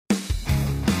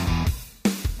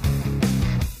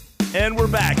And we're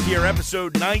back here,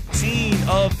 episode 19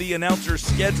 of the Announcer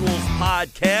Schedules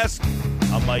podcast.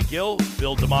 I'm Mike Gill,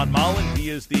 Bill DeMont-Mullen. He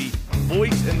is the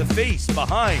voice and the face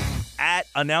behind at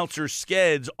Announcer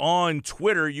Skeds on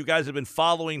Twitter. You guys have been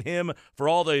following him for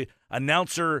all the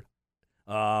announcer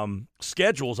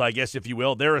schedules, I guess, if you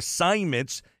will, their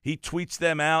assignments. He tweets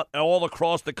them out all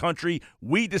across the country.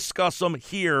 We discuss them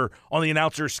here on the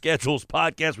Announcer Schedules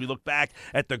podcast. We look back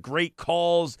at the great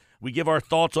calls. We give our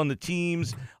thoughts on the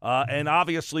teams, and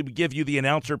obviously we give you the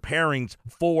announcer pairings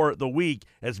for the week,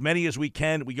 as many as we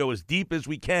can. We go as deep as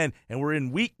we can, and we're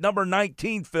in week number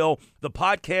 19, Phil. The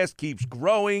podcast keeps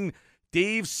growing.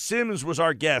 Dave Sims was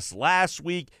our guest last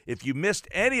week. If you missed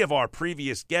any of our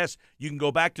previous guests, you can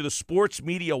go back to the Sports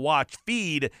Media Watch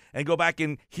feed and go back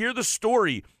and hear the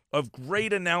story of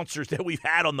great announcers that we've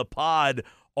had on the pod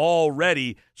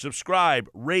already. Subscribe,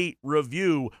 rate,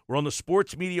 review. We're on the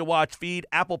Sports Media Watch feed,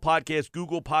 Apple Podcasts,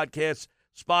 Google Podcasts,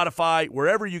 Spotify,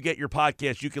 wherever you get your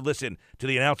podcasts, you can listen to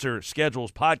the Announcer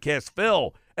Schedules podcast.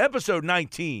 Phil, episode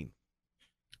 19.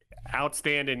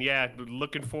 Outstanding. Yeah,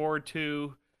 looking forward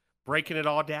to breaking it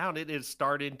all down. It is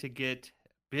starting to get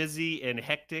busy and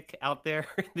hectic out there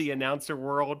in the announcer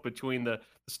world between the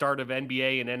start of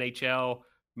NBA and NHL,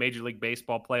 Major League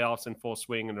Baseball playoffs in full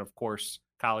swing, and of course,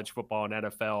 college football and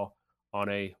NFL on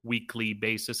a weekly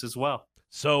basis as well.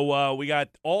 So we got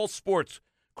all sports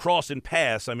cross and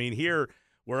pass. I mean, here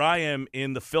where I am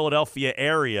in the Philadelphia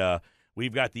area,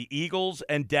 we've got the Eagles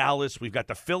and Dallas. We've got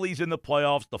the Phillies in the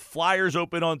playoffs. The Flyers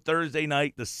open on Thursday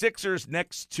night. The Sixers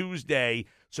next Tuesday.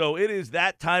 So it is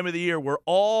that time of the year where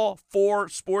all four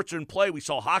sports are in play. We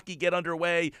saw hockey get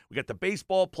underway. We got the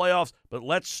baseball playoffs. But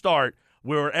let's start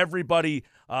where everybody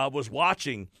was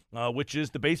watching, which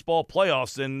is the baseball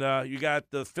playoffs. And you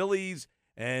got the Phillies,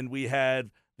 and we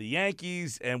had the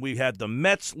Yankees, and we had the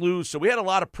Mets lose. So we had a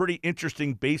lot of pretty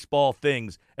interesting baseball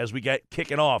things as we get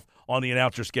kicking off on the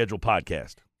Announcer Schedule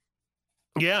podcast.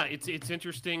 Yeah, it's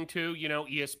interesting, too. You know,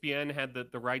 ESPN had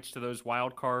the rights to those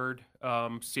wild card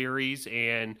series,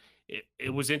 and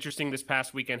it was interesting this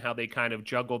past weekend how they kind of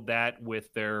juggled that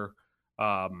with their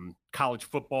college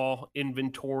football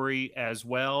inventory as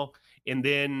well. And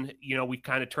then, you know, we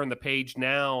kind of turned the page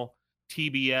now,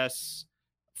 TBS,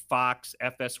 Fox,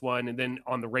 FS1, and then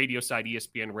on the radio side,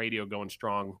 ESPN Radio going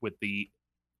strong with the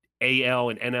AL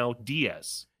and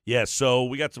NLDS. Yeah, so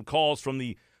we got some calls from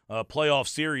the playoff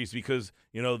series because,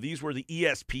 you know, these were the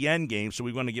ESPN games, so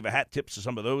we want to give a hat tips to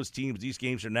some of those teams. These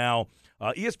games are now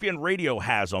ESPN Radio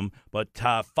has them, but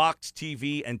Fox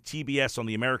TV and TBS on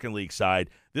the American League side.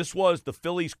 This was the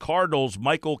Phillies Cardinals,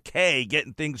 Michael Kay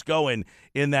getting things going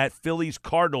in that Phillies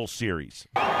Cardinals series.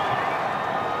 Popped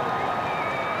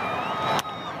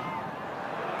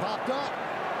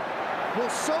up. Will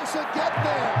Sosa get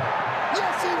there?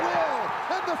 Yes, he will.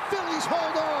 And the Phillies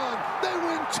hold on. They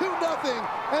win 2-0,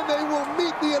 and they will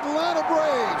meet the Atlanta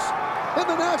Braves in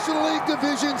the National League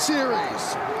Division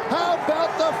Series. How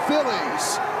about the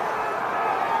Phillies?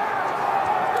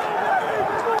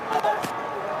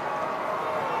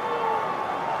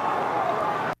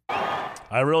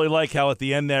 I really like how at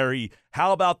the end there,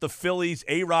 how about the Phillies?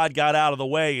 A-Rod got out of the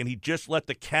way, and he just let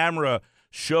the camera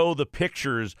show the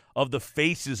pictures of the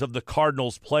faces of the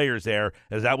Cardinals players there,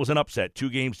 as that was an upset,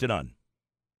 2-0.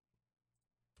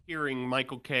 Hearing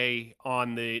Michael Kay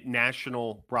on the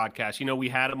national broadcast. You know, we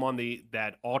had him on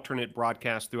that alternate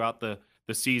broadcast throughout the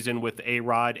season with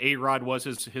A-Rod. A-Rod was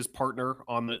his partner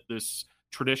on this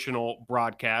traditional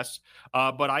broadcast.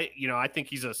 But I think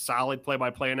he's a solid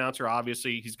play-by-play announcer.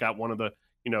 Obviously, he's got one of the,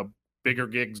 bigger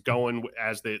gigs going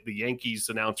as the Yankees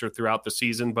announcer throughout the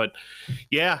season. But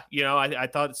yeah, I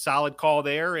thought solid call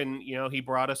there. And, he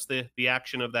brought us the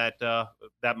action of that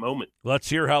moment. Let's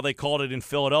hear how they called it in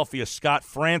Philadelphia. Scott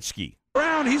Fransky.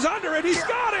 Brown, he's under it. He's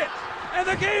got it. And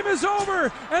the game is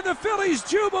over. And the Phillies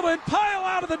jubilant pile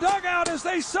out of the dugout as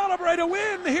they celebrate a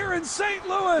win here in St.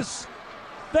 Louis.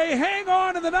 They hang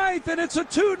on in the ninth, and it's a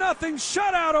 2-0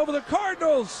 shutout over the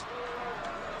Cardinals.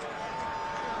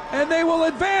 And they will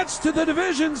advance to the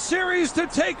division series to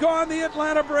take on the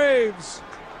Atlanta Braves.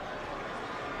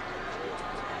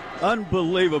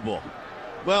 Unbelievable.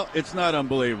 Well, it's not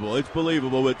unbelievable. It's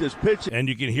believable with this pitch. And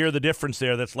you can hear the difference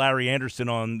there. That's Larry Anderson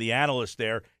on the analyst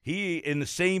there. He, in the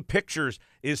same pictures,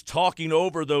 is talking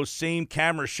over those same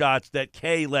camera shots that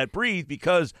Kay let breathe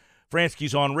because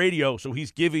Fransky's on radio, so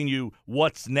he's giving you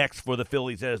what's next for the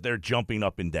Phillies as they're jumping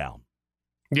up and down.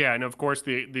 Yeah, and of course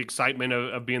the excitement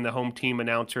of being the home team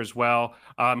announcer as well.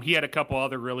 He had a couple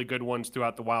other really good ones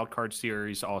throughout the wild card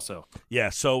series also.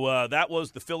 Yeah, so that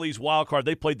was the Phillies wild card.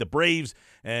 They played the Braves,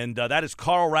 and that is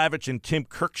Carl Ravitch and Tim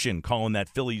Kirkshin calling that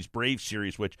Phillies-Braves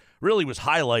series, which really was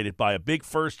highlighted by a big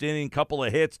first inning, couple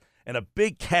of hits, and a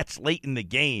big catch late in the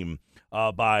game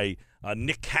by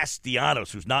Nick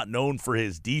Castellanos, who's not known for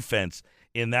his defense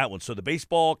in that one. So the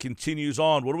baseball continues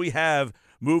on. What do we have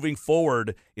moving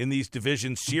forward in these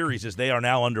division series as they are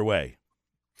now underway?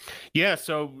 Yeah,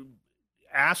 so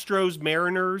Astros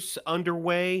Mariners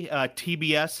underway.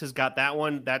 TBS has got that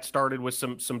one. That started with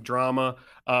some drama.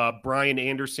 Brian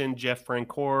Anderson, Jeff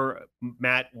Francoeur,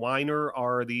 Matt Weiner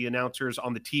are the announcers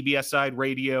on the TBS side.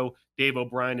 Radio, Dave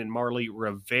O'Brien and Marley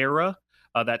Rivera.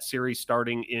 That series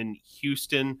starting in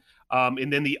Houston.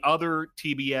 And then the other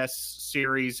TBS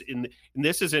series, and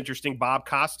this is interesting, Bob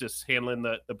Costas handling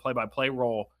the play-by-play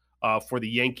role for the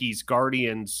Yankees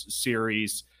Guardians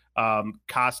series.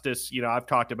 Costas, I've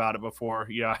talked about it before.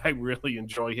 I really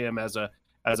enjoy him as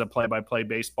a play-by-play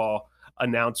baseball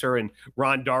announcer. And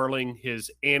Ron Darling, his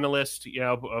analyst,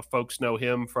 folks know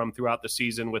him from throughout the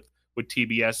season with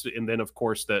TBS. And then, of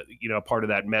course, part of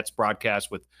that Mets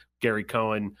broadcast with Gary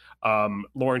Cohen.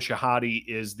 Lauren Shahadi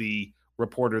is the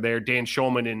reporter there. Dan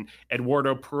Shulman and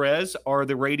Eduardo Perez are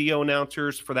the radio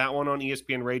announcers for that one on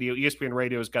ESPN Radio. ESPN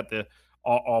Radio's got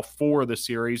all four of the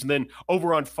series. And then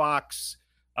over on Fox,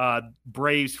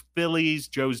 Braves, Phillies,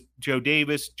 Joe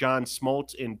Davis, John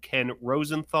Smoltz, and Ken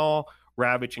Rosenthal,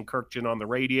 Ravitch and Kirkjian on the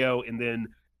radio. And then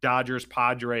Dodgers,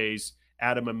 Padres,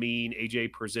 Adam Amin,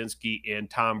 AJ Pierzynski, and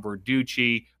Tom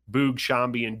Verducci, Boog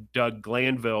Shambi, and Doug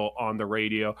Glanville on the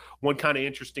radio. One kind of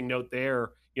interesting note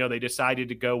there, they decided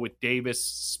to go with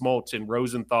Davis, Smoltz, and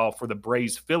Rosenthal for the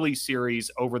Braves-Phillies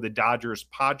series over the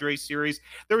Dodgers-Padres series.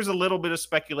 There was a little bit of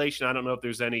speculation. I don't know if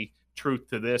there's any truth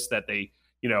to this, that they,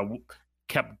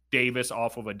 kept Davis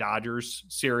off of a Dodgers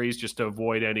series just to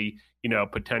avoid any,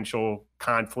 potential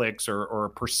conflicts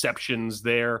or perceptions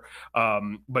there.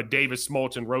 But Davis,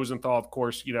 Smoltz, and Rosenthal, of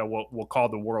course, will call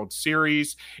the World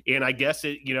Series. And I guess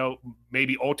it,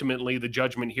 maybe ultimately the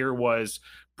judgment here was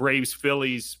Braves,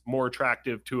 Phillies more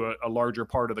attractive to a larger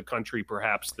part of the country,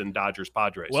 perhaps, than Dodgers,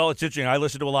 Padres. Well, it's interesting. I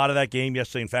listened to a lot of that game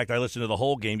yesterday. In fact, I listened to the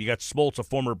whole game. You got Smoltz, a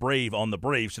former Brave, on the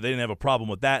Braves, so they didn't have a problem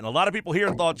with that. And a lot of people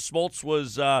here thought Smoltz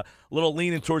was a little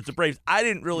leaning towards the Braves. I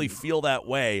didn't really feel that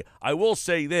way. I will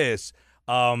say this,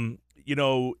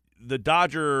 the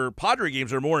Dodger-Padre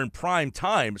games are more in prime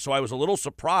time, so I was a little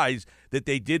surprised that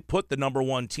they did put the number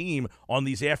one team on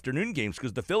these afternoon games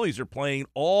because the Phillies are playing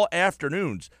all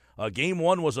afternoons. Game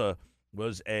one was a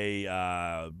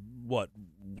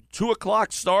 2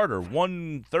 o'clock start or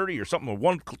 1:30 or something,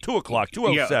 or 2 o'clock,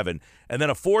 2:07, and then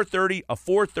a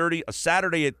 4:30, a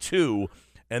Saturday at 2,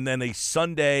 and then a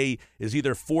Sunday is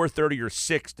either 4:30 or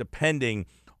 6, depending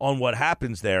on what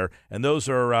happens there. And those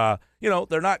are,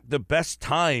 they're not the best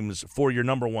times for your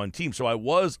number one team. So I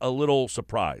was a little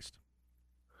surprised.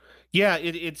 Yeah,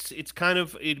 it's kind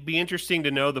of, it'd be interesting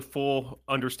to know the full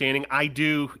understanding. I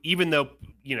do, even though,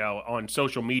 on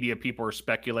social media, people are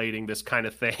speculating this kind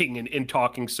of thing and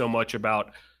talking so much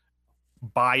about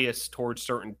bias towards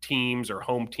certain teams or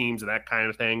home teams and that kind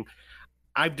of thing.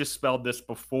 I've dispelled this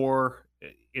before.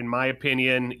 In my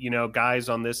opinion, guys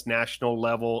on this national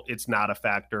level, it's not a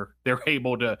factor. They're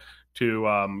able to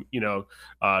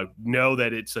know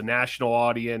that it's a national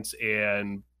audience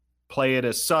and play it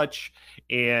as such.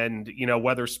 And,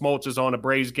 whether Smoltz is on a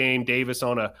Braves game, Davis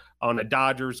on a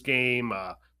Dodgers game,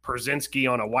 Pierzynski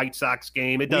on a White Sox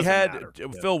game, it doesn't matter.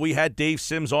 Phil, we had Dave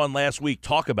Sims on last week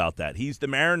talk about that. He's the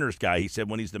Mariners guy. He said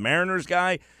when he's the Mariners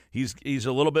guy, he's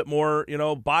a little bit more,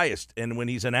 biased. And when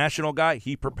he's a national guy,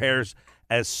 he prepares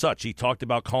as such. He talked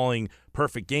about calling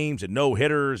perfect games and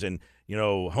no-hitters and,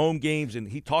 home games, and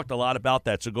he talked a lot about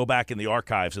that. So go back in the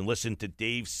archives and listen to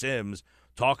Dave Sims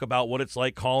talk about what it's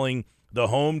like calling the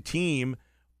home team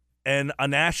and a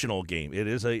national game. It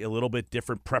is a little bit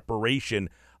different preparation,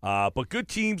 but good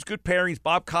teams, good pairings.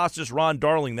 Bob Costas, Ron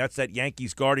Darling, that's that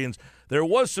Yankees Guardians. There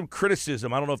was some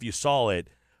criticism, I don't know if you saw it,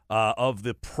 of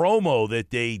the promo that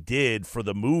they did for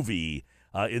the movie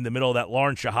in the middle of that.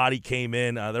 Lauren Shahadi came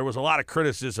in. There was a lot of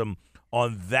criticism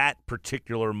on that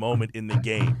particular moment in the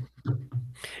game.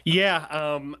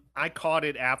 Yeah, I caught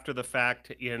it after the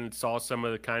fact and saw some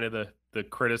of the kind of the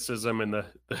criticism and the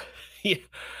yeah.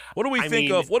 What do we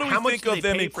think of? What do we think of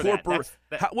them incorporating?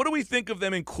 What do we think of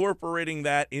them incorporating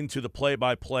that into the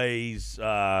play-by-plays?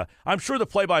 I'm sure the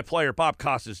play-by-player Bob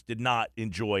Costas did not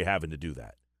enjoy having to do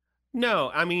that.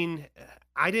 No, I mean,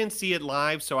 I didn't see it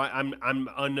live, so I'm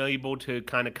unable to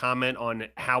kind of comment on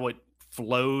how it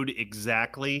flowed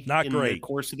exactly Not in great. the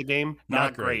course of the game.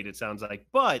 Not Not great, it sounds like.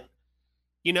 But,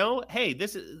 hey,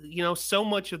 this is, so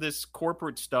much of this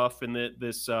corporate stuff and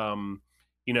this, the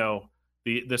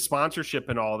sponsorship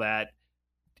and all that,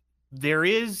 there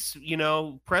is,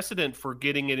 precedent for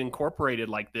getting it incorporated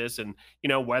like this. And,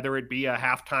 whether it be a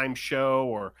halftime show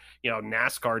or,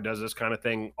 NASCAR does this kind of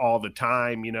thing all the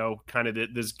time, kind of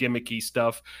this gimmicky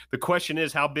stuff. The question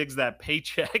is, how big's that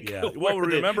paycheck? Yeah. Well,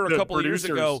 remember a couple of years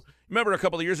ago,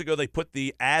 they put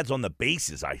the ads on the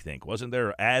bases, I think. Wasn't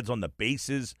there ads on the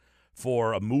bases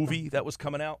for a movie that was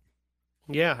coming out?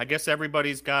 Yeah, I guess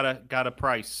everybody's got a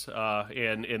price,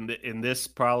 and in this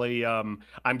probably,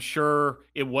 I'm sure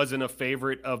it wasn't a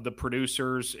favorite of the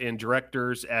producers and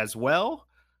directors as well.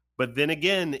 But then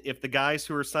again, if the guys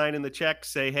who are signing the check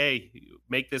say, "Hey,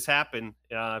 make this happen,"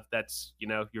 that's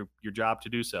your job to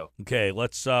do so. Okay,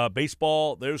 let's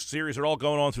baseball. Those series are all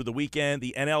going on through the weekend.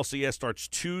 The NLCS starts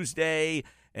Tuesday,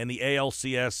 and the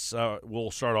ALCS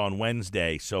will start on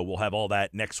Wednesday. So we'll have all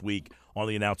that next week on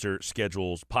the Announcer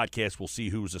Schedules podcast. We'll see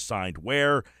who's assigned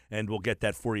where, and we'll get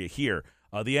that for you here.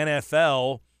 The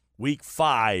NFL, Week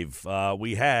 5,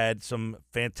 we had some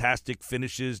fantastic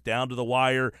finishes down to the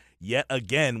wire. Yet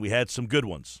again, we had some good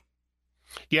ones.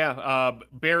 Yeah,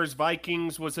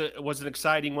 Bears-Vikings was an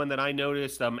exciting one that I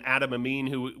noticed. Adam Amin,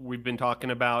 who we've been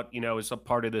talking about, is a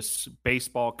part of this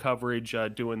baseball coverage,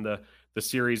 doing the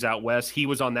series out west. He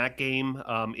was on that game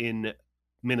in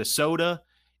Minnesota,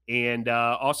 and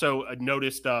also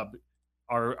noticed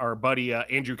our buddy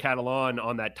Andrew Catalan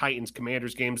on that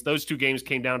Titans-Commanders games. Those two games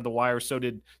came down to the wire. So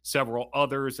did several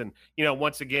others, and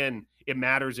once again, it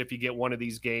matters if you get one of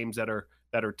these games that are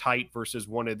tight versus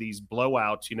one of these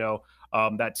blowouts.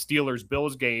 That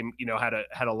Steelers-Bills game,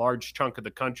 had a large chunk of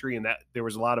the country, and that there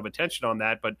was a lot of attention on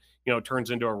that, but it turns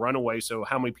into a runaway. So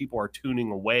how many people are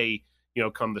tuning away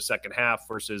come the second half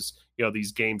versus,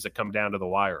 these games that come down to the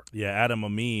wire? Yeah, Adam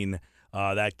Amin,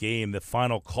 that game, the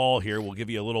final call here, we'll give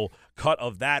you a little cut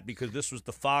of that because this was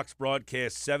the Fox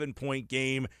broadcast 7-point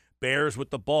game. Bears with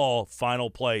the ball, final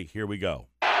play. Here we go.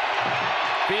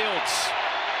 Fields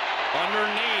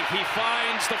underneath. He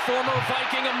finds the former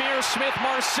Viking Amir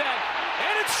Smith-Marset,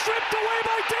 and it's stripped away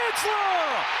by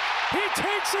Dantzler. He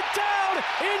takes it down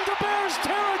into Bears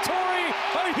territory.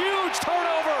 A huge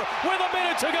turnover with a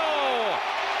minute to go.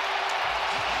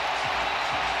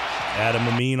 Adam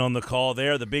Amin on the call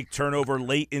there. The big turnover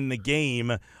late in the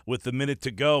game with the minute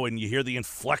to go, and you hear the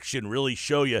inflection really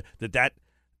show you that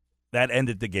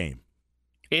ended the game.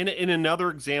 In another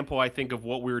example, I think, of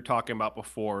what we were talking about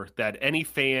before, that any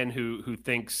fan who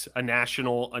thinks a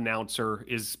national announcer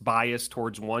is biased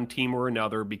towards one team or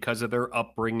another because of their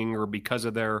upbringing or because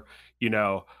of their,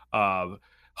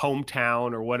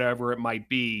 hometown or whatever it might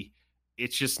be,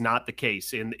 it's just not the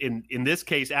case. In this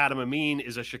case, Adam Amin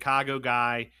is a Chicago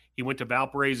guy. He went to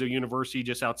Valparaiso University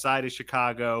just outside of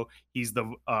Chicago. He's the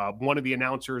one of the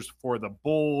announcers for the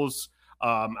Bulls.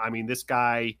 This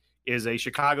guy is a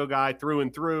Chicago guy through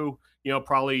and through,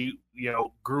 probably,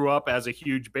 grew up as a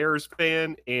huge Bears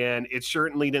fan, and it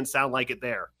certainly didn't sound like it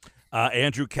there.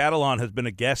 Andrew Catalan has been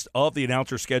a guest of the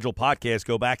Announcer Schedule podcast.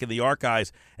 Go back in the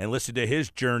archives and listen to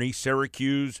his journey.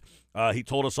 Syracuse, he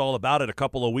told us all about it a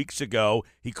couple of weeks ago.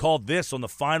 He called this on the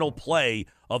final play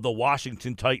of the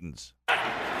Washington Titans.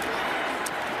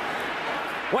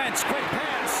 Wentz, quick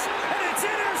pass, and it's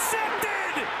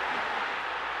intercepted!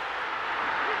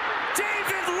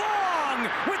 David Long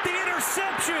with the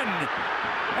interception,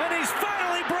 and he's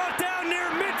finally brought down near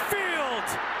midfield.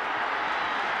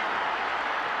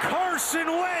 Carson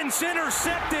Wentz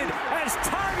intercepted as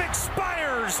time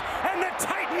expires, and the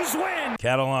Titans win.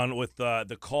 Catalan with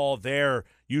the call there,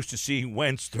 used to seeing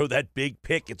Wentz throw that big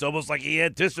pick. It's almost like he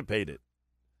anticipated.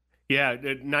 Yeah,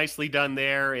 nicely done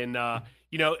there. And, a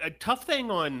tough thing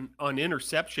on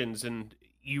interceptions, and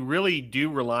you really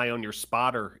do rely on your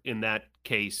spotter in that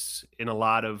case in a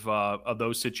lot of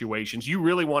those situations. You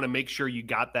really want to make sure you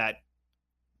got that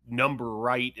number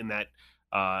right and that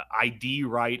ID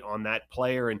right on that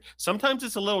player. And sometimes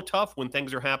it's a little tough when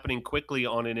things are happening quickly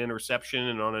on an interception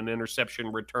and on an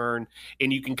interception return.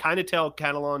 And you can kind of tell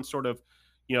Catalan sort of,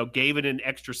 gave it an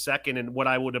extra second. And what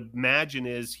I would imagine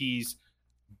is he's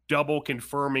double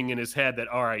confirming in his head that,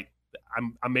 all right,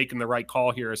 I'm making the right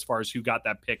call here as far as who got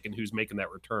that pick and who's making that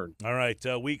return. All right,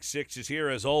 week 6 is here.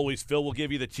 As always, Phil will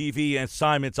give you the TV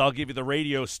assignments. I'll give you the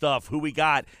radio stuff. Who we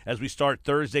got as we start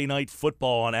Thursday Night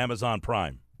Football on Amazon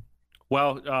Prime?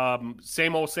 Well,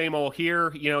 same old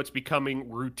here. It's becoming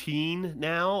routine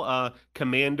now.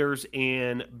 Commanders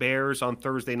and Bears on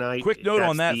Thursday night. Quick note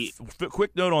on that.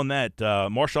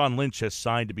 Marshawn Lynch has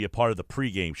signed to be a part of the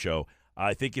pregame show.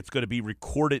 I think it's going to be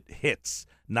recorded hits,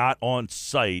 not on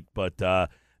site, but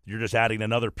you're just adding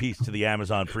another piece to the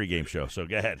Amazon pregame show. So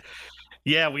go ahead.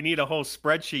 Yeah, we need a whole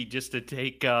spreadsheet just to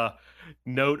take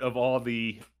note of all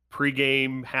the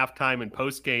pregame, halftime, and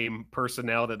postgame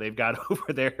personnel that they've got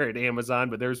over there at Amazon.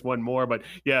 But there's one more. But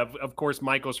yeah, of course,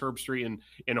 Michaels, Herbstreit,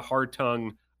 and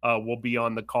Hartung will be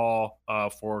on the call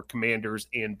for Commanders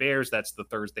and Bears. That's the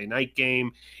Thursday night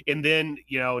game. And then,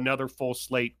 another full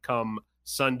slate come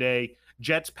Sunday.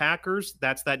 Jets, Packers,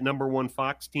 that's that number one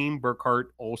Fox team.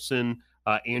 Burkhardt, Olsen,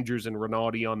 Andrews, and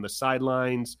Rinaldi on the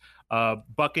sidelines.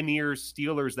 Buccaneers,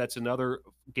 Steelers, that's another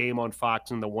game on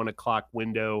Fox in the 1 o'clock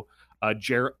window.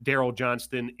 Daryl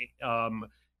Johnston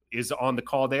is on the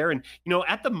call there. And,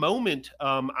 at the moment,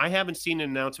 I haven't seen an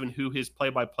announcement who his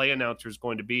play-by-play announcer is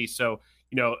going to be. So,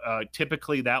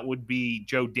 typically that would be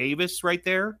Joe Davis right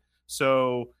there.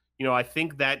 So, I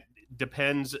think that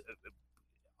depends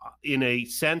in a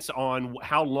sense on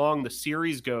how long the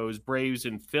series goes, Braves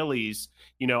and Phillies.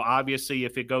 Obviously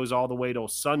if it goes all the way till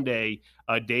Sunday,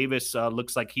 Davis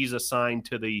looks like he's assigned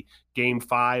to the game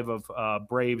 5 of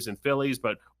Braves and Phillies,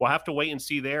 but we'll have to wait and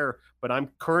see there. But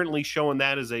I'm currently showing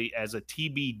that as a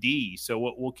TBD. So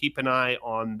we'll keep an eye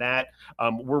on that.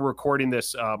 We're recording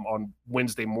this on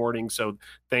Wednesday morning, so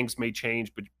things may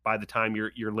change, but by the time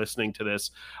you're listening to this,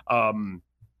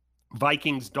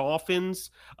 Vikings,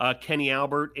 Dolphins, Kenny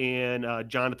Albert and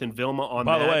Jonathan Vilma on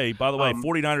By that. the way,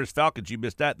 49ers, Falcons, you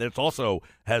missed that. That also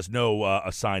has no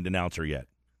assigned announcer yet.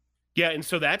 Yeah, and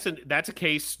so that's a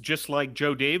case just like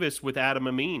Joe Davis with Adam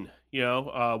Amin.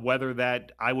 Whether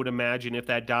that, I would imagine if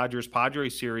that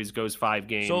Dodgers-Padres series goes 5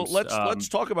 games. So let's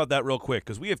talk about that real quick,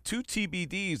 because we have 2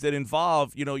 TBDs that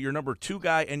involve your number 2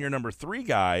 guy and your number 3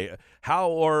 guy. How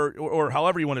or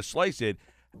however you want to slice it.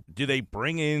 Do they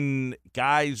bring in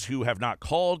guys who have not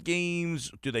called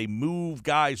games? Do they move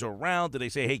guys around? Do they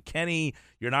say, hey, Kenny,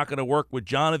 you're not going to work with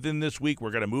Jonathan this week.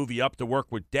 We're going to move you up to work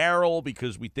with Daryl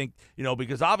because we think,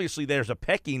 because obviously there's a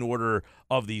pecking order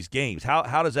of these games.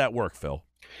 How does that work, Phil?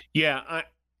 Yeah,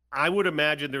 I would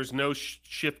imagine there's no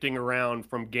shifting around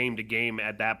from game to game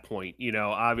at that point.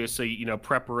 Obviously,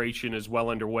 preparation is well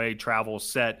underway, travel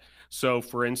set. So,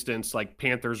 for instance, like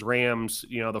Panthers-Rams,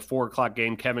 the 4 o'clock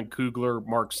game, Kevin Kugler,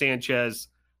 Mark Sanchez,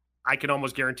 I can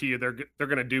almost guarantee you they're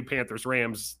going to do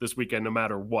Panthers-Rams this weekend no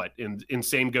matter what. And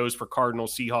same goes for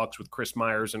Cardinals-Seahawks with Chris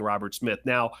Myers and Robert Smith.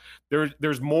 Now,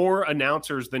 there's more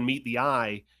announcers than meet the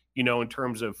eye, in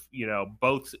terms of,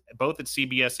 both at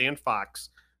CBS and Fox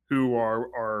who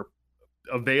are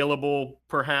available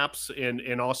perhaps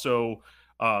and also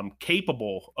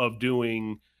capable of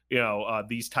doing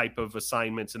these type of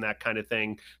assignments and that kind of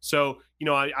thing. So,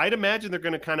 I'd imagine they're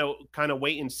going to kind of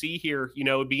wait and see here.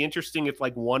 It'd be interesting if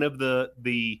like one of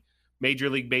the Major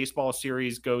League Baseball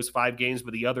series goes 5 games,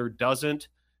 but the other doesn't.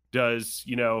 Does,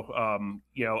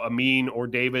 Amin or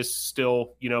Davis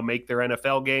still, make their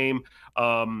NFL game?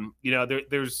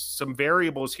 There's some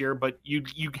variables here, but you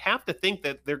have to think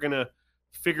that they're going to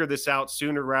figure this out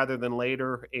sooner rather than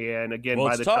later. And again,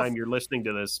 by the time you're listening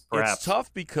to this, perhaps it's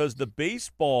tough because the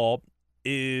baseball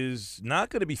is not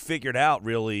going to be figured out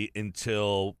really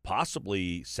until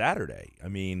possibly Saturday. I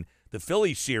mean, the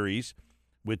Philly series,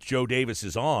 which Joe Davis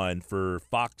is on for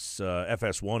Fox,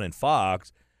 FS1 and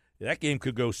Fox, that game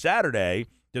could go Saturday.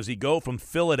 Does he go from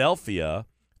Philadelphia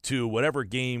to whatever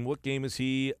game? What game is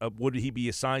he? Would he be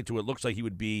assigned to? It looks like he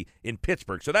would be in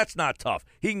Pittsburgh. So that's not tough.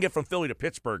 He can get from Philly to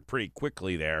Pittsburgh pretty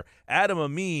quickly there. Adam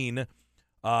Amin,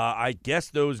 I guess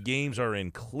those games are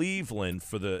in Cleveland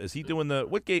for the – is he doing the –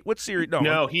 what game? What series?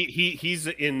 No, he's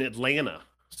in Atlanta.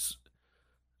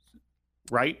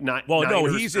 Right?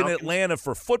 He's in Atlanta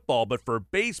for football, but for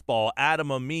baseball,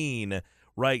 Adam Amin –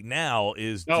 right now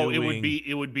is doing...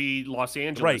 it would be Los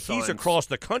Angeles. Right, he's across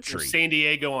the country. San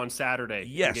Diego on Saturday.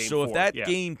 Yes, so if that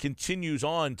game continues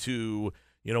on to,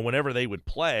 whenever they would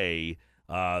play,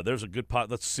 there's a good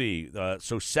pot. Let's see.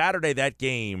 So Saturday, that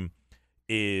game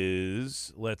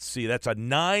is, let's see, that's a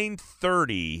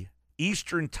 9:30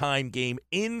 Eastern time game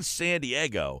in San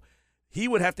Diego. He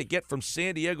would have to get from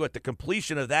San Diego at the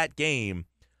completion of that game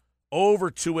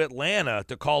over to Atlanta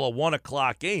to call a 1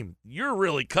 o'clock game. You're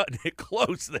really cutting it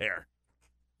close there.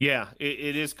 Yeah,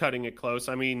 it is cutting it close.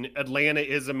 I mean, Atlanta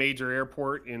is a major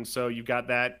airport, and so you got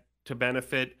that to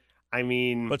benefit. I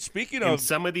mean, but speaking of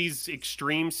some of these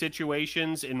extreme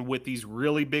situations and with these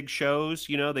really big shows,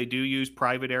 they do use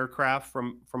private aircraft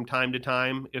from time to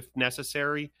time if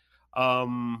necessary.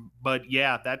 But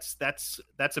yeah, that's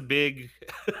a big.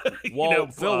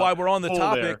 Phil, while we're on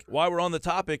the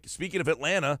topic, speaking of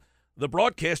Atlanta, the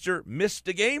broadcaster missed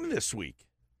a game this week.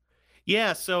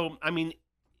 Yeah, so I mean,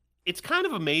 it's kind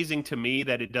of amazing to me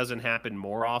that it doesn't happen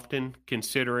more often,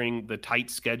 considering the tight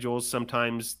schedules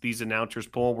sometimes these announcers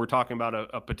pull. We're talking about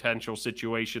a potential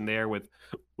situation there with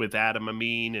Adam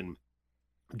Amin and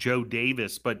Joe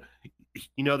Davis, but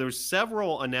there's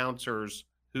several announcers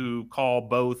who call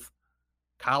both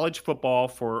college football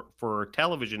for a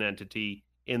television entity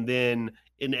and then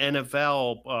an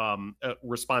NFL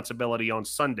responsibility on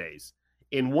Sundays.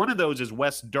 And one of those is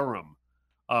Wes Durham.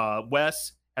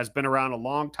 Wes has been around a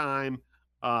long time,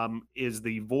 is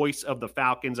the voice of the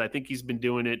Falcons. I think he's been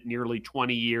doing it nearly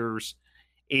 20 years.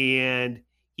 And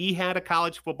he had a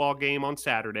college football game on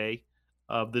Saturday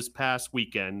of this past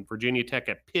weekend, Virginia Tech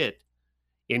at Pitt.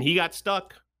 And he got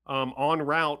stuck en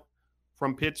route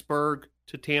from Pittsburgh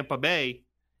to Tampa Bay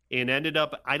and ended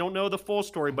up, I don't know the full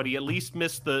story, but he at least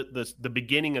missed the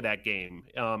beginning of that game.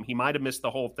 He might have missed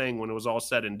the whole thing when it was all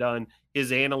said and done.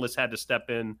 His analyst had to step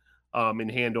in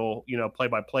and handle,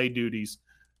 play-by-play duties.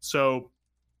 So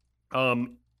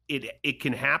it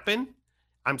can happen.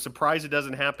 I'm surprised it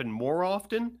doesn't happen more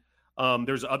often.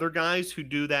 There's other guys who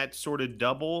do that sort of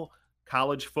double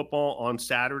college football on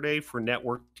Saturday for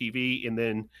network TV and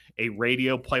then a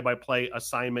radio play-by-play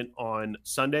assignment on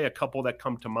Sunday. A couple that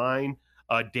come to mind,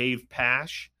 Dave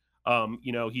Pasch.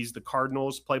 He's the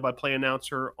Cardinals play-by-play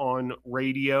announcer on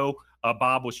radio.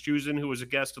 Bob Wischusen, who was a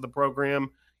guest of the program,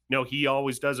 he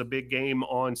always does a big game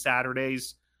on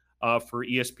Saturdays for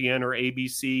ESPN or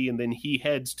ABC, and then he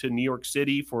heads to New York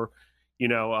City for,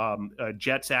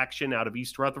 Jets action out of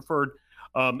East Rutherford.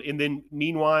 And then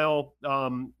meanwhile,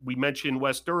 we mentioned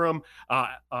Wes Durham.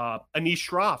 Anish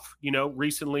Shroff,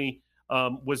 recently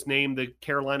was named the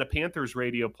Carolina Panthers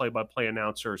radio play-by-play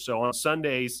announcer. So on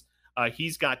Sundays,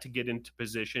 he's got to get into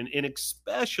position, and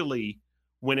especially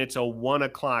when it's a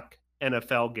 1:00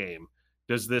 NFL game,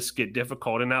 does this get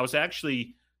difficult. And I was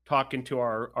actually talking to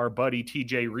our buddy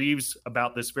TJ Reeves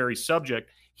about this very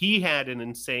subject. He had an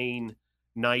insane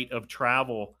night of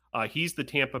travel. He's the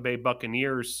Tampa Bay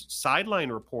Buccaneers sideline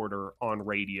reporter on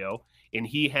radio, and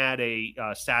he had a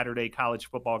Saturday college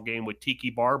football game with Tiki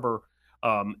Barber,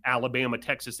 Alabama,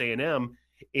 Texas A&M,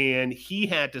 and he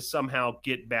had to somehow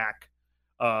get back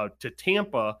to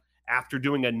Tampa after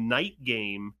doing a night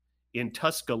game in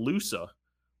Tuscaloosa,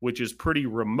 which is pretty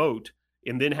remote,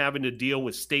 and then having to deal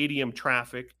with stadium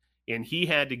traffic. And he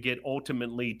had to get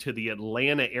ultimately to the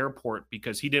Atlanta airport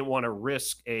because he didn't want to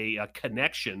risk a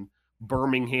connection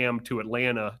Birmingham to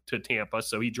Atlanta to Tampa.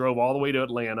 So he drove all the way to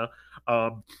Atlanta,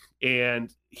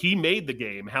 and he made the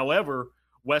game. However,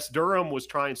 Wes Durham was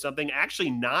trying something actually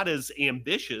not as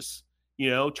ambitious,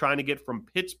 trying to get from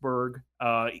Pittsburgh.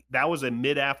 That was a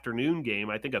mid-afternoon game,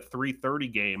 I think a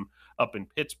 3:30 game up in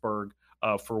Pittsburgh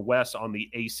for Wes on the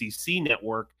ACC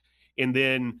network. And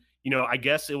then, I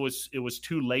guess it was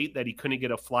too late that he couldn't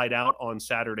get a flight out on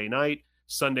Saturday night.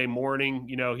 Sunday morning,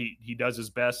 he does his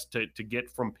best to get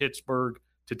from Pittsburgh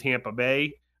to Tampa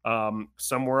Bay.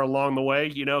 Somewhere along the way,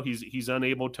 he's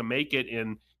unable to make it.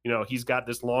 And, he's got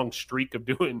this long streak of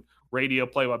doing radio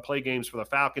play-by-play games for the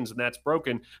Falcons, and that's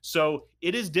broken. So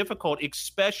it is difficult,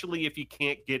 especially if you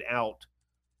can't get out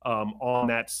on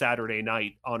that Saturday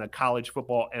night on a college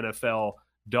football NFL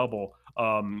double.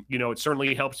 It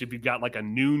certainly helps if you've got like a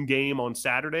noon game on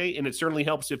Saturday, and it certainly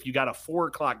helps if you got a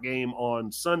 4:00 game on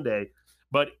Sunday.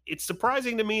 But it's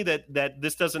surprising to me that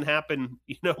this doesn't happen,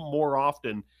 more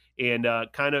often, and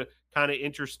kind of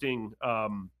interesting,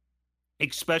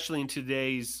 especially in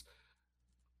today's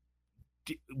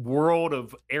world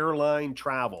of airline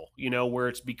travel, where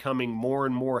it's becoming more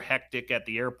and more hectic at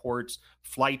the airports.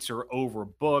 Flights are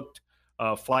overbooked,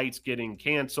 flights getting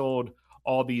canceled,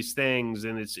 all these things,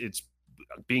 and it's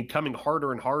becoming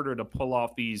harder and harder to pull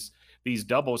off these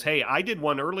doubles. Hey, I did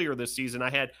one earlier this season. I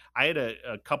had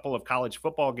a couple of college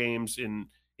football games in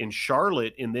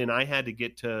Charlotte, and then I had to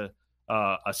get to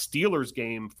a Steelers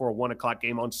game for a 1:00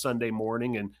 game on Sunday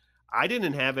morning, and I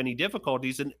didn't have any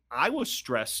difficulties, and I was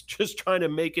stressed just trying to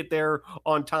make it there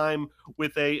on time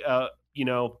with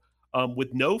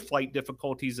with no flight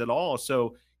difficulties at all.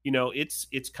 So,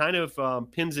 it's kind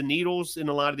of pins and needles in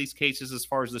a lot of these cases as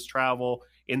far as this travel.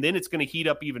 And then it's going to heat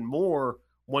up even more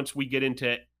once we get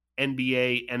into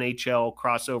NBA, NHL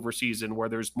crossover season, where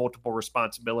there's multiple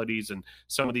responsibilities and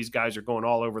some of these guys are going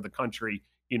all over the country,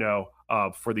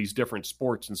 for these different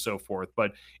sports and so forth.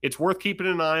 But it's worth keeping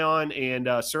an eye on, and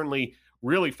certainly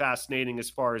really fascinating as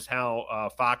far as how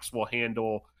Fox will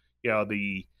handle,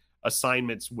 the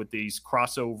assignments with these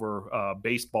crossover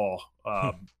baseball,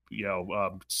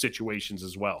 situations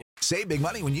as well. Save big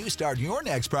money when you start your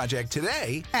next project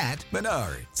today at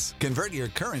Menards. Convert your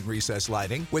current recessed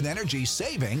lighting with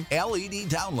energy-saving LED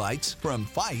downlights from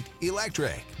Fight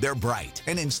Electric. They're bright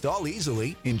and install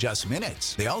easily in just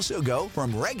minutes. They also go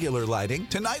from regular lighting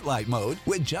to nightlight mode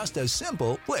with just a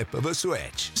simple flip of a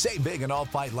switch. Save big on all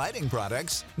Fight lighting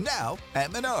products now at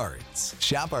Menards.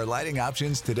 Shop our lighting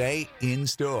options today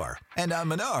in-store and on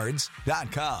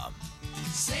Menards.com.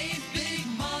 Save big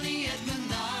money at Menards.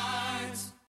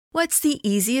 What's the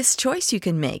easiest choice you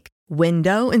can make?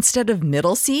 Window instead of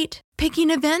middle seat? Picking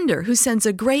a vendor who sends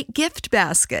a great gift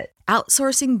basket?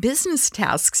 Outsourcing business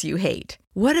tasks you hate?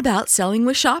 What about selling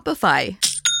with Shopify?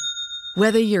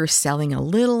 Whether you're selling a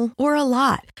little or a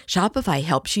lot, Shopify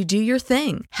helps you do your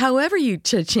thing, however you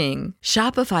cha-ching.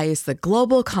 Shopify is the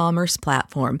global commerce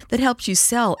platform that helps you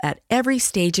sell at every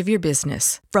stage of your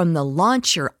business. From the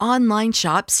launch your online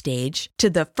shop stage to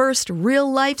the first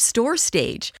real-life store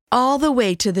stage, all the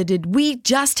way to the did we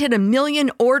just hit 1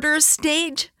 million orders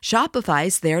stage.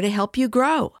 Shopify's there to help you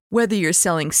grow. Whether you're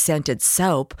selling scented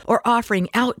soap or offering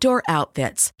outdoor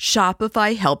outfits,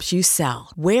 Shopify helps you sell.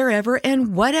 Wherever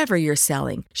and whatever you're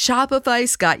selling,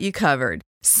 Shopify's got you covered.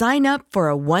 Sign up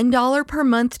for a $1 per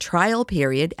month trial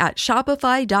period at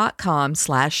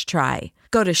shopify.com/try.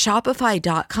 Go to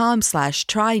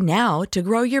shopify.com/try now to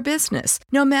grow your business,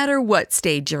 no matter what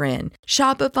stage you're in.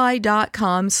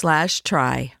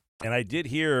 Shopify.com/try. And I did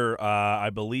hear,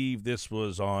 I believe this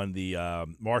was on the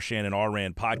Marchand and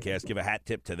Arand podcast, give a hat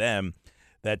tip to them,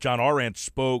 that John Arand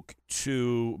spoke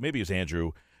to, maybe it was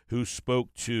Andrew, who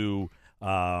spoke to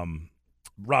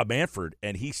Rob Manfred,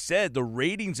 and he said the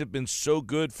ratings have been so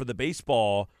good for the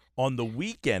baseball on the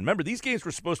weekend. Remember, these games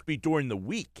were supposed to be during the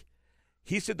week.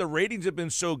 He said the ratings have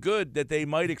been so good that they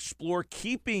might explore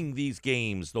keeping these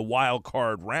games, the wild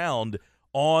card round,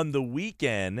 on the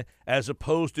weekend as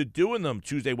opposed to doing them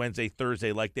Tuesday, Wednesday,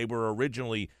 Thursday like they were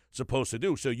originally supposed to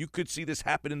do. So you could see this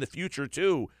happen in the future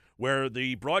too, where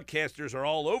the broadcasters are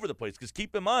all over the place. Because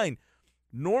keep in mind,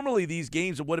 normally these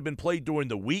games would have been played during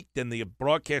the week, then the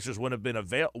broadcasters would have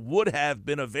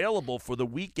been available for the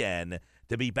weekend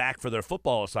to be back for their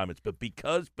football assignments. But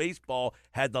because baseball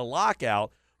had the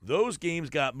lockout, those games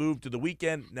got moved to the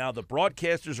weekend. Now the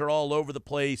broadcasters are all over the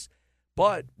place.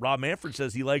 But Rob Manfred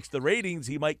says he likes the ratings.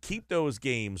 He might keep those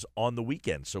games on the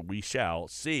weekend, so we shall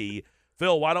see.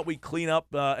 Phil, why don't we clean up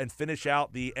and finish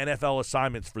out the NFL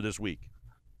assignments for this week?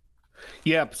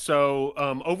 Yep. So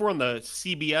over on the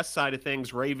CBS side of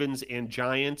things, Ravens and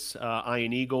Giants,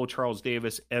 Ian Eagle, Charles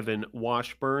Davis, Evan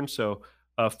Washburn. So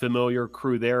a familiar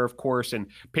crew there, of course. And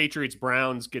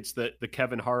Patriots-Browns gets the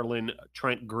Kevin Harlan,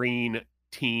 Trent Green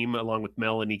team, along with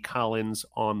Melanie Collins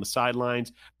on the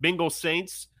sidelines.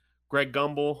 Bengals-Saints, Greg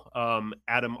Gumbel,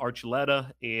 Adam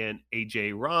Archuleta, and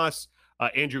A.J. Ross.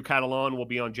 Andrew Catalan will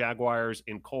be on Jaguars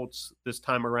and Colts this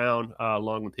time around,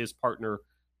 along with his partner,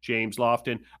 James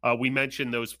Lofton. We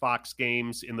mentioned those Fox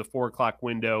games in the 4 o'clock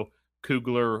window,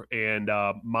 Kugler and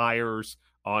Myers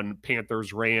on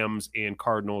Panthers, Rams, and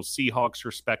Cardinals, Seahawks,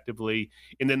 respectively.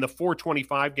 And then the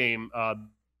 4:25 game,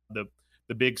 the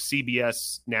big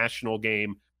CBS national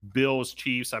game, Bills,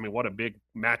 Chiefs. I mean, what a big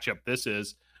matchup this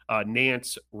is.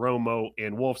 Nance, Romo,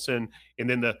 and Wolfson. And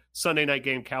then the Sunday night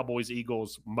game, Cowboys,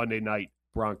 Eagles, Monday night,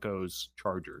 Broncos,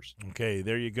 Chargers. Okay,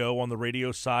 there you go on the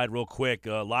radio side real quick.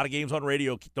 A lot of games on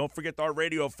radio. Don't forget our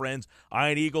radio friends,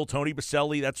 Ian Eagle, Tony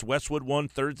Baselli. That's Westwood 1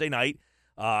 Thursday night.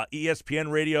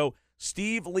 ESPN Radio,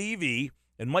 Steve Levy,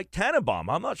 and Mike Tannenbaum.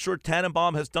 I'm not sure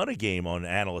Tannenbaum has done a game on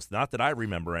Analyst. Not that I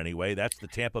remember anyway. That's the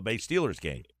Tampa Bay Steelers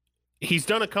game. He's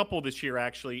done a couple this year,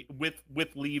 actually, with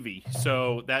Levy.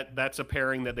 So that's a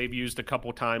pairing that they've used a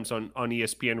couple times on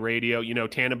ESPN Radio. You know,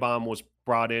 Tannenbaum was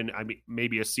brought in, I mean,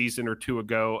 maybe a season or two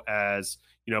ago as,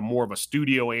 you know, more of a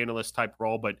studio analyst type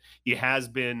role, but he has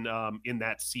been in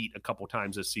that seat a couple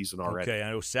times this season already. Okay, I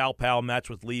know Sal Powell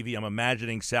matched with Levy. I'm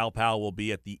imagining Sal Powell will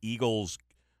be at the Eagles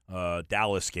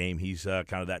Dallas game. He's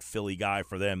kind of that Philly guy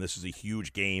for them. This is a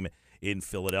huge game in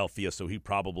Philadelphia, so he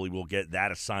probably will get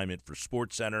that assignment for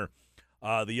SportsCenter.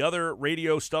 The other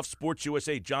radio stuff, Sports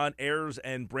USA, John Ayers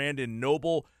and Brandon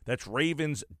Noble. That's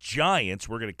Ravens Giants.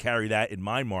 We're going to carry that in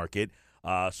my market.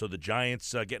 So the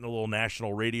Giants getting a little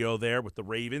national radio there with the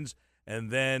Ravens. And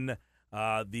then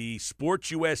the Sports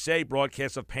USA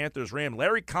broadcast of Panthers Rams.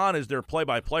 Larry Kahn is their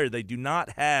play-by-player. They do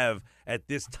not have at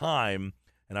this time,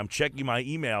 and I'm checking my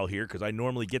email here because I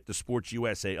normally get the Sports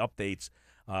USA updates.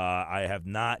 I have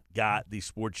not got the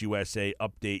Sports USA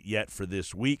update yet for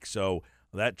this week, so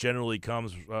that generally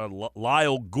comes.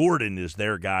 Lyle Gordon is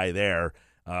their guy there,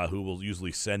 who will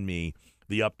usually send me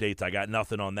the updates. I got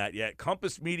nothing on that yet.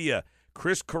 Compass Media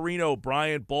Chris Carrino,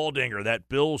 Brian Baldinger, that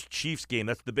Bills-Chiefs game.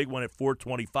 That's the big one at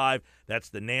 4:25. That's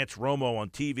the Nance Romo on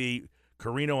TV.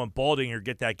 Carrino and Baldinger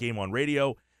get that game on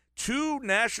radio. 2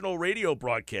 national radio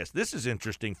broadcasts. This is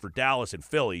interesting for Dallas and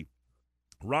Philly.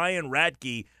 Ryan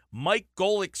Radke, Mike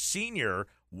Golick Sr.,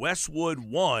 Westwood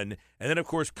 1, and then, of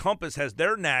course, Compass has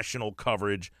their national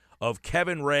coverage of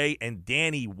Kevin Ray and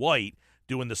Danny White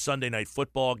doing the Sunday Night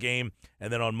Football game,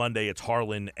 and then on Monday it's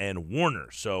Harlan and Warner.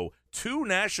 So 2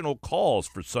 national calls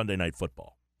for Sunday Night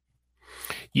Football.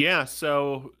 Yeah,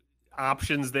 so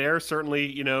options there,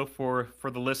 certainly, for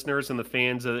the listeners and the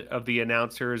fans of the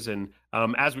announcers. And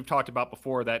as we've talked about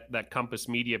before, that Compass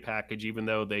Media package, even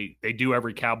though they do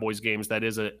every Cowboys games, that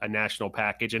is a national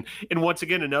package. And once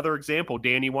again, another example,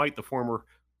 Danny White, the former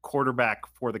quarterback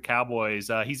for the Cowboys,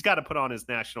 he's got to put on his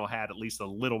national hat at least a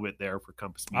little bit there for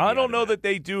Compass Media. I don't know that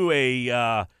they do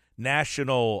a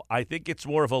national. I think it's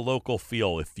more of a local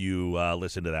feel if you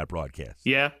listen to that broadcast.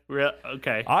 Yeah,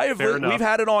 okay. We've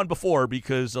had it on before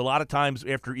because a lot of times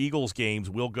after Eagles games,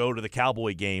 we'll go to the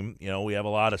Cowboy game. We have a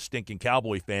lot of stinking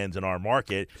Cowboy fans in our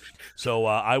market, so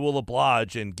I will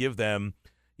oblige and give them.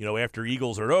 After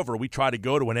Eagles are over, we try to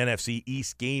go to an NFC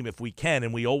East game if we can,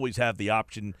 and we always have the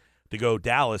option to go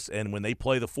Dallas. And when they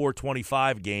play the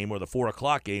 4:25 game or the 4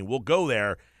 o'clock game, we'll go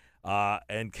there.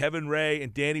 And Kevin Ray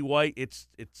and Danny White, it's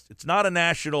not a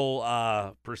national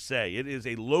per se. It is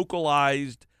a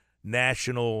localized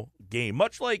national game,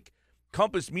 much like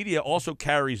Compass Media also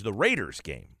carries the Raiders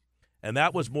game, and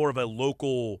that was more of a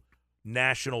local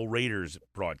national Raiders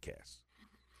broadcast.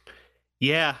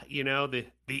 Yeah, the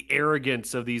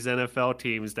arrogance of these NFL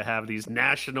teams to have these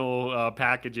national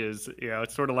packages.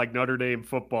 It's sort of like Notre Dame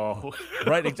football.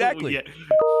 Right, exactly. Yeah.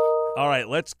 All right,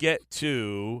 let's get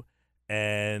to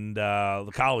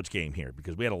the college game here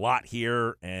because we had a lot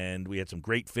here and we had some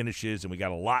great finishes and we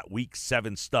got a lot Week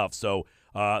 7 stuff. So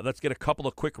let's get a couple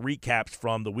of quick recaps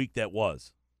from the week that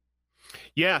was.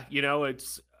 Yeah,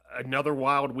 it's another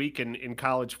wild week in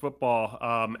college football.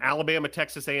 Alabama,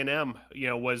 Texas A&M,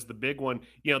 was the big one.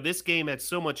 This game had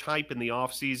so much hype in the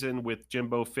offseason with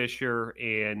Jimbo Fisher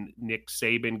and Nick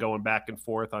Saban going back and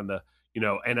forth on the,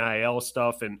 NIL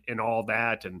stuff and all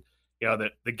that. And,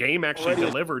 the game actually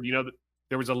delivered.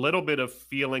 There was a little bit of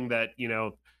feeling that,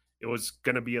 it was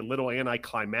going to be a little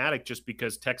anticlimactic just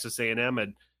because Texas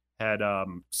A&M had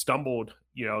stumbled,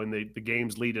 in the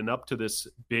games leading up to this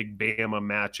big Bama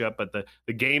matchup. But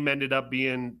the game ended up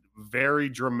being very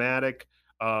dramatic.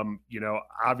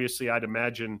 Obviously, I'd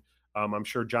imagine, I'm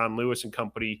sure John Lewis and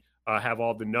company have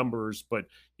all the numbers, but,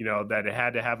 that it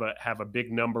had to have a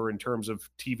big number in terms of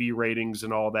TV ratings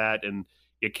and all that. And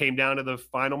it came down to the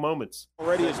final moments.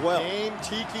 Already as well. Game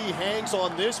Tiki hangs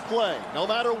on this play, no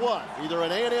matter what. Either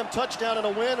an A&M touchdown and a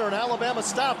win or an Alabama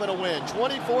stop and a win.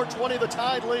 24-20, the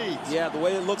Tide leads. Yeah, the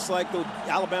way it looks like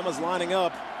Alabama's lining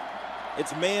up,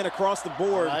 it's man across the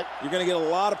board. Right. You're going to get a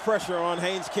lot of pressure on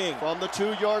Haynes King. From the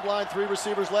 2-yard line, 3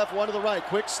 receivers left, 1 to the right.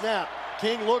 Quick snap.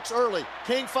 King looks early.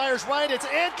 King fires right. It's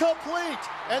incomplete,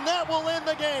 and that will end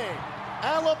the game.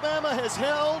 Alabama has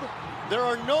held. There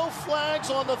are no flags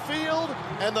on the field,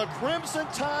 and the Crimson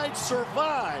Tide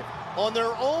survive on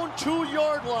their own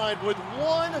 2-yard line with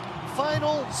one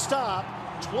final stop,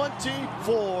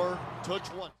 24-20.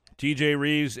 TJ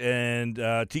Reeves and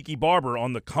Tiki Barber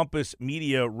on the Compass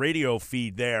Media radio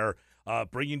feed there,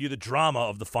 bringing you the drama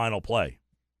of the final play.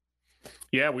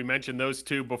 Yeah, we mentioned those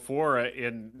two before,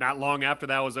 and not long after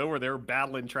that was over, they were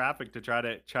battling traffic to try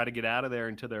to get out of there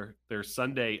into their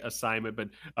Sunday assignment. But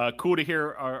cool to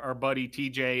hear our buddy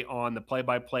TJ on the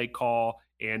play-by-play call,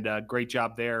 and great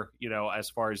job there.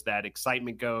 As far as that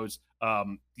excitement goes,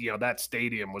 that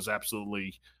stadium was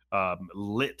absolutely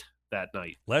lit that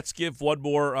night. Let's give one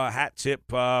more hat tip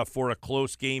for a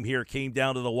close game here. Came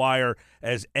down to the wire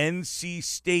as NC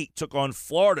State took on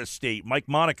Florida State. Mike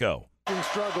Monaco.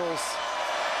 Struggles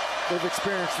they've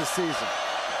experienced this season.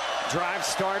 Drive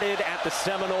started at the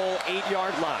Seminole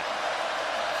 8-yard line.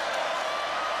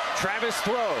 Travis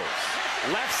throws.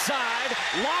 Left side,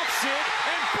 lofts it,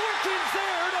 and Borkin's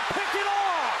there to pick it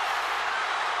off.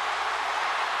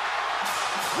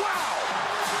 Wow!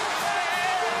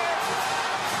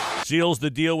 Seals the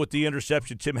deal with the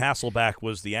interception. Tim Hasselback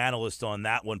was the analyst on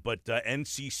that one, but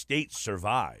NC State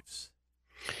survives.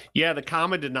 Yeah, the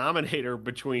common denominator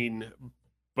between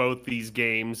both these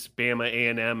games, Bama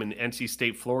A&M and NC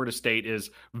State Florida State, is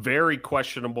very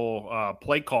questionable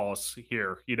play calls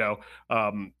here.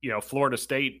 Florida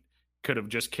State could have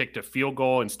just kicked a field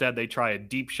goal. Instead, they try a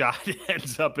deep shot. It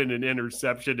ends up in an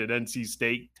interception, and NC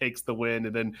State takes the win.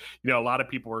 And then, a lot of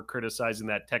people were criticizing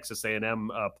that Texas A&M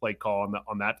play call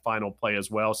on that final play as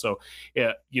well. So,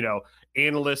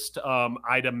 analysts,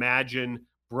 I'd imagine,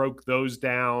 broke those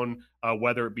down,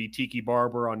 whether it be Tiki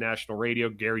Barber on national radio,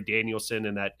 Gary Danielson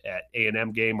in that at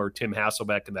A&M game, or Tim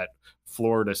Hasselbeck in that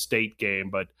Florida State game.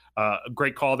 But a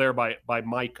great call there by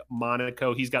Mike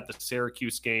Monaco. He's got the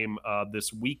Syracuse game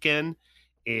this weekend,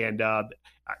 and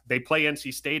they play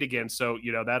NC State again. So,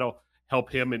 that'll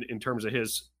help him in terms of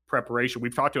his preparation.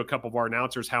 We've talked to a couple of our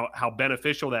announcers how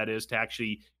beneficial that is to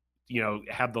actually,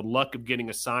 have the luck of getting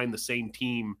assigned the same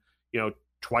team,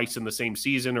 twice in the same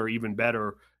season, or even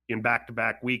better in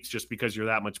back-to-back weeks, just because you're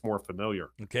that much more familiar.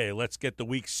 Okay, let's get the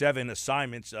Week 7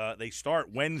 assignments. They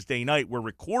start Wednesday night. We're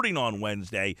recording on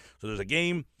Wednesday, so there's a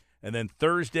game, and then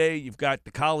Thursday you've got the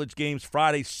college games,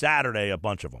 Friday, Saturday, a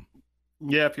bunch of them.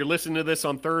 Yeah, if you're listening to this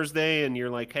on Thursday and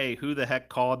you're like, hey, who the heck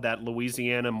called that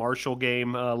Louisiana-Marshall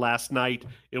game last night?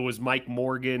 It was Mike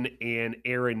Morgan and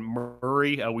Aaron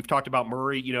Murray. We've talked about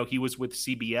Murray. He was with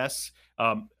CBS,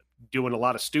 doing a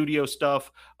lot of studio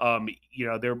stuff.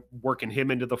 They're working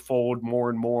him into the fold more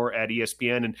and more at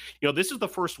ESPN. And, this is the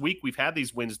first week we've had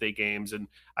these Wednesday games, and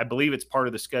I believe it's part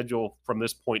of the schedule from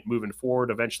this point moving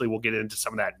forward. Eventually we'll get into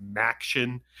some of that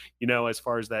MACtion, as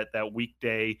far as that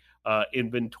weekday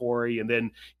inventory. And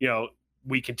then,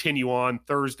 we continue on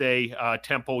Thursday.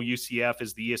 Temple UCF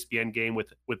is the ESPN game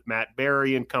with Matt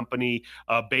Berry and company.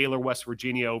 Baylor, West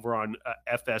Virginia over on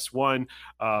FS1.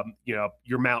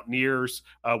 Your Mountaineers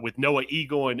with Noah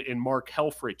Eagle and Mark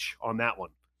Helfrich on that one.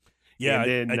 Yeah,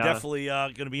 I definitely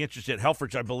going to be interested.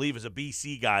 Helfrich, I believe, is a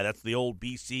BC guy. That's the old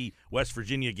BC West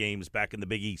Virginia games back in the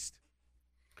Big East.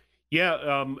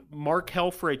 Yeah, Mark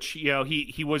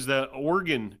Helfrich, he was the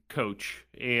Oregon coach,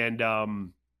 and okay,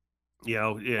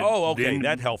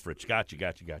 that Helfrich. Gotcha.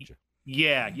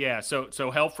 Yeah. So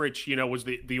Helfrich, was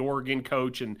the Oregon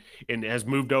coach and has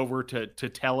moved over to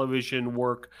television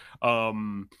work.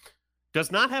 Does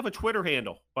not have a Twitter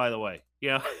handle, by the way.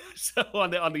 So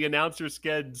on the announcer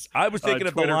skeds, I was thinking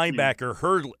of the linebacker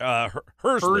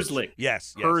Herzlich.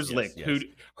 Yes, Herzlich. Who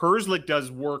Herzlich does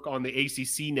work on the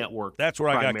ACC network. That's where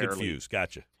I got confused.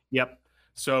 Gotcha. Yep.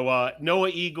 So Noah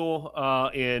Eagle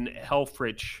and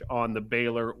Helfrich on the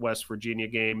Baylor West Virginia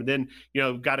game. And then,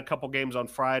 got a couple games on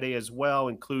Friday as well,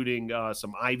 including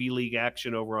some Ivy League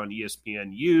action over on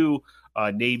ESPNU,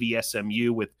 Navy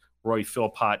SMU with Roy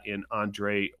Philpott and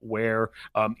Andre Ware.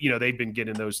 They've been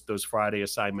getting those Friday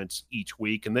assignments each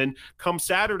week. And then come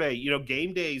Saturday,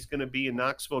 game day is going to be in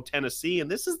Knoxville, Tennessee. And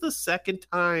this is the second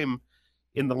time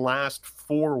in the last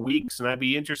 4 weeks. And I'd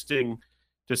be interesting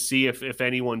to see if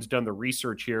anyone's done the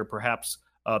research here. Perhaps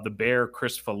the Bear,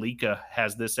 Chris Felica,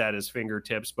 has this at his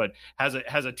fingertips, but has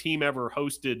a team ever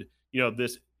hosted,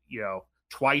 this,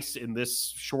 twice in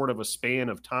this short of a span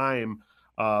of time?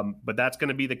 But that's going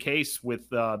to be the case with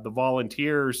the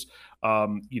Volunteers.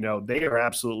 They are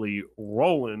absolutely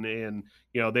rolling, and,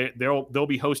 they'll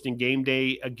be hosting game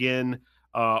day again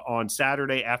on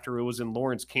Saturday after it was in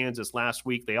Lawrence, Kansas last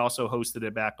week. They also hosted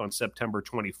it back on September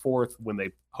 24th when they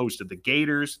hosted the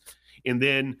Gators. And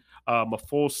then a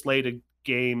full slate of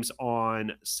games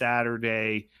on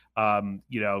Saturday.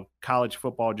 College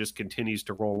football just continues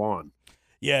to roll on.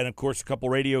 Yeah, and, of course, a couple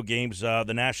radio games,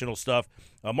 the national stuff.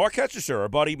 Mark Hutchison, our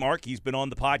buddy Mark, he's been on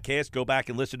the podcast. Go back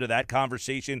and listen to that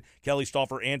conversation. Kelly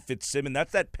Stauffer and Fitzsimmons.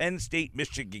 That's that Penn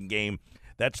State-Michigan game.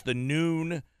 That's the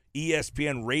noon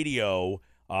ESPN radio.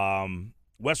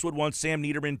 Westwood won. Sam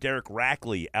Niederman, Derek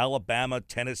Rackley, Alabama,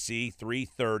 Tennessee,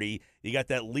 3:30. You got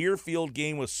that Learfield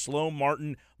game with Sloan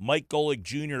Martin, Mike Golick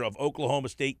Jr. of Oklahoma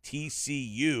State,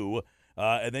 TCU.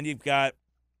 And then you've got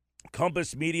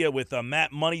Compass Media with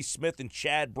Matt Money Smith and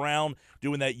Chad Brown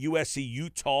doing that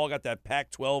USC-Utah. Got that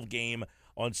Pac-12 game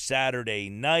on Saturday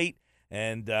night.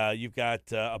 And you've got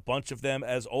a bunch of them,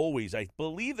 as always. I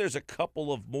believe there's a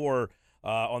couple of more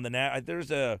on the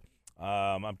there's a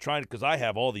I'm trying, because I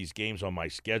have all these games on my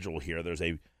schedule here. There's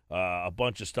a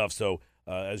bunch of stuff. So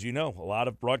as you know, a lot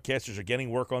of broadcasters are getting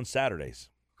work on Saturdays.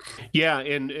 Yeah,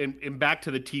 and back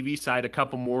to the TV side, a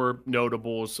couple more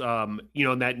notables.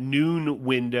 In that noon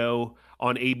window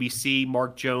on ABC,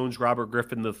 Mark Jones, Robert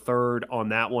Griffin III on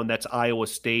that one. That's Iowa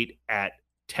State at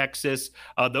Texas.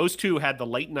 Those two had the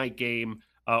late night game,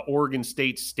 Oregon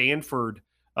State, Stanford,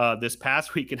 this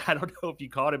past week. And I don't know if you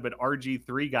caught it, but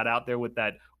RG3 got out there with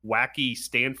that wacky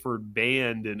Stanford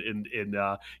band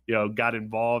and got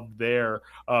involved there.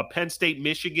 Penn State,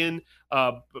 Michigan,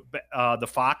 the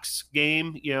Fox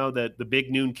game, the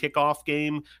big noon kickoff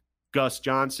game. Gus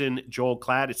Johnson, Joel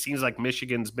Klatt. It seems like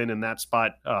Michigan's been in that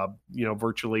spot,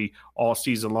 virtually all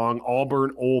season long.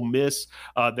 Auburn, Ole Miss.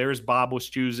 There's Bob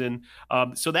Wischusen.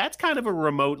 So that's kind of a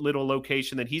remote little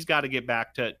location that he's got to get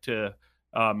back to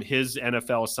his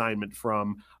NFL assignment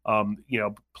from.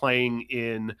 Playing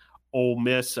in Ole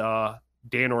Miss.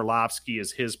 Dan Orlovsky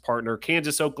is his partner.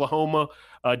 Kansas, Oklahoma,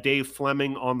 Dave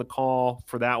Fleming on the call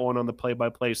for that one on the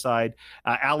play-by-play side.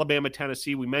 Alabama,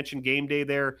 Tennessee, we mentioned game day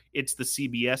there. It's the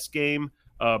CBS game.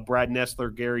 Brad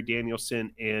Nessler, Gary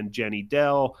Danielson, and Jenny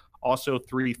Dell. Also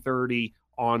 3:30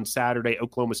 on Saturday,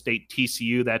 Oklahoma State,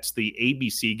 TCU. That's the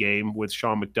ABC game with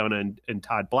Sean McDonough and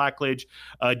Todd Blackledge.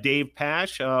 Dave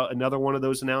Pasch, another one of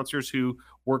those announcers who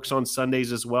works on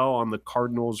Sundays as well on the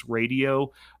Cardinals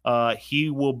radio. He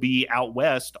will be out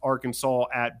west, Arkansas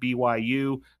at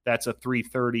BYU. That's a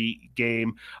 3:30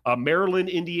 game. Maryland,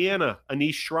 Indiana,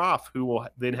 Anish Shroff, who will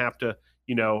then have to,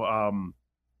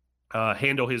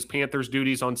 handle his Panthers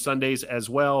duties on Sundays as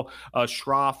well.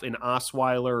 Shroff and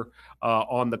Osweiler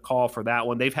on the call for that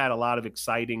one. They've had a lot of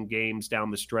exciting games down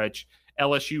the stretch.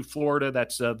 LSU, Florida,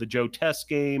 that's the Joe Test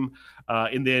game.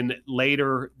 And then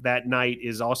later that night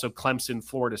is also Clemson,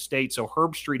 Florida State. So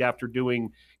Herb Street, after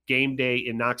doing game day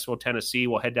in Knoxville, Tennessee,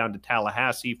 will head down to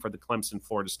Tallahassee for the Clemson,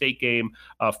 Florida State game.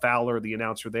 Fowler, the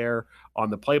announcer there on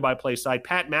the play-by-play side.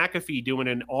 Pat McAfee doing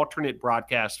an alternate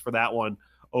broadcast for that one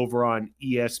over on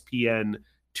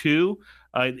ESPN2.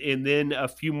 And then a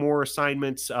few more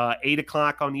assignments, 8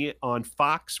 o'clock on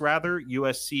Fox,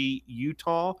 USC,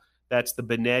 Utah. That's the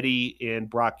Benetti and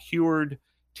Brock Heward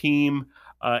team.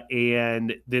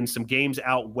 And then some games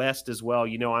out west as well.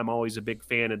 I'm always a big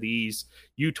fan of these.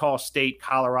 Utah State,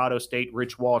 Colorado State,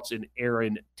 Rich Waltz and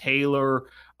Aaron Taylor.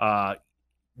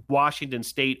 Washington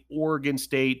State, Oregon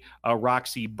State,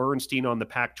 Roxy Bernstein on the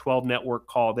Pac-12 network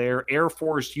call there. Air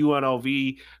Force,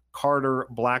 UNLV, Carter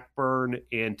Blackburn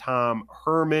and Tom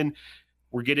Herman.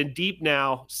 We're getting deep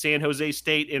now. San Jose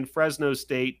State and Fresno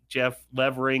State, Jeff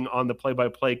Levering on the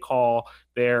play-by-play call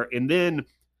there. And then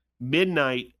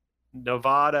midnight,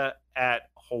 Nevada at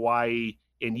Hawaii.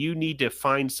 And you need to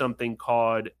find something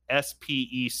called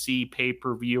SPEC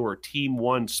pay-per-view or Team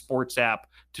One sports app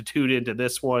to tune into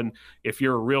this one. If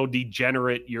you're a real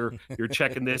degenerate, you're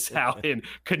checking this out. And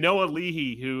Kanoa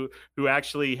Leahy, who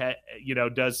actually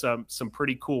does some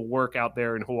pretty cool work out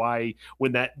there in Hawaii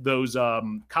when those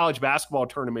college basketball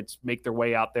tournaments make their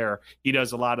way out there. He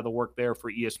does a lot of the work there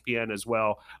for ESPN as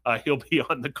well. He'll be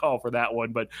on the call for that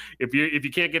one. But if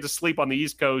you can't get to sleep on the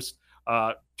East Coast,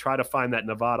 try to find that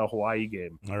Nevada-Hawaii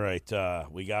game. All right.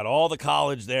 We got all the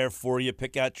college there for you.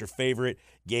 Pick out your favorite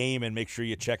game and make sure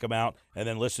you check them out. And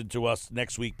then listen to us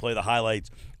next week, play the highlights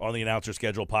on the Announcer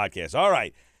Schedule podcast. All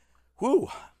right. Whew.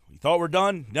 You thought we're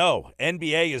done? No.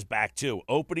 NBA is back, too.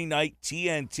 Opening night,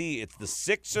 TNT. It's the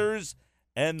Sixers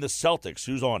and the Celtics.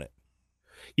 Who's on it?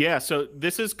 Yeah, so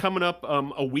this is coming up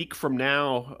a week from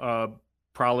now,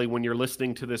 probably when you're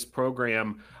listening to this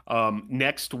program.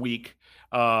 Next week,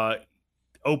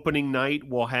 opening night,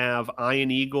 we'll have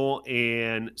Ian Eagle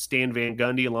and Stan Van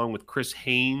Gundy along with Chris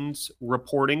Haynes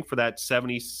reporting for that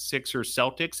 76ers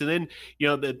Celtics. And then,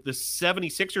 the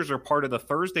 76ers are part of the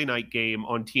Thursday night game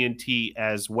on TNT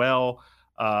as well.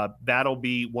 That'll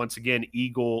be, once again,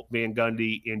 Eagle, Van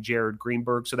Gundy, and Jared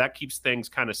Greenberg. So that keeps things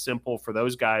kind of simple for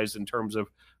those guys in terms of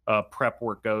prep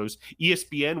work goes.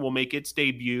 ESPN will make its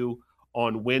debut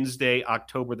on Wednesday,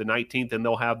 October the 19th, and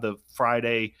they'll have the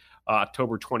Friday,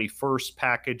 October 21st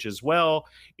package as well.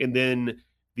 And then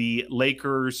the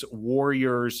Lakers,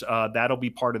 Warriors, that'll be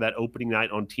part of that opening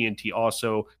night on TNT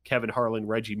also. Kevin Harlan,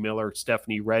 Reggie Miller,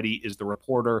 Stephanie Reddy is the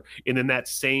reporter. And then that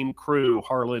same crew,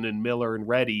 Harlan and Miller and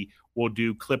Reddy, will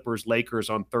do Clippers, Lakers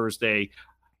on Thursday,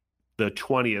 the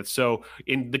 20th. So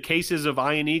in the cases of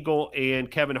Ian Eagle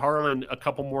and Kevin Harlan, a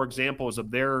couple more examples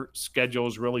of their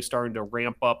schedules really starting to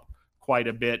ramp up quite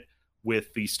a bit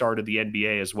with the start of the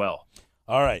NBA as well.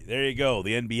 All right, there you go,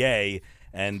 the NBA.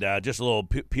 And just a little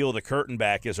peel the curtain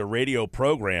back. As a radio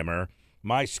programmer,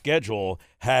 my schedule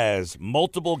has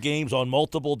multiple games on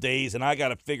multiple days, and I got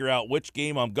to figure out which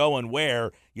game I'm going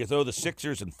where. You throw the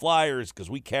Sixers and Flyers because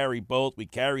we carry both. We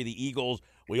carry the Eagles.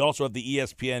 We also have the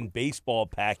ESPN baseball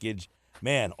package.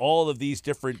 Man, all of these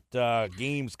different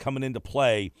games coming into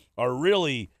play are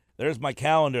really – there's my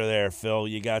calendar there, Phil.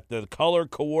 You got the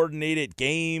color-coordinated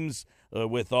games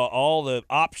with all the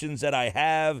options that I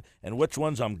have and which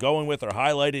ones I'm going with are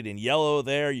highlighted in yellow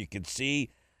there. You can see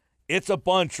it's a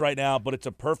bunch right now, but it's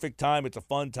a perfect time. It's a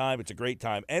fun time. It's a great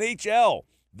time. NHL,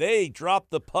 they dropped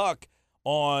the puck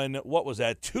on, what was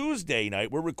that, Tuesday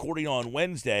night. We're recording on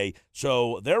Wednesday,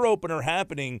 so their opener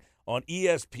happening on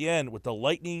ESPN with the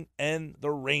Lightning and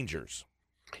the Rangers.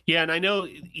 Yeah, and I know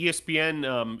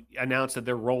ESPN announced that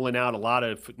they're rolling out a lot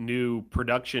of new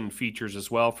production features as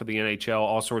well for the NHL,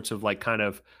 all sorts of like kind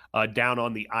of down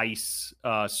on the ice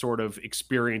sort of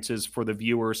experiences for the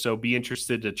viewer. So be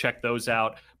interested to check those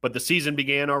out. But the season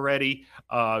began already.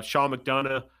 Sean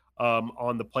McDonough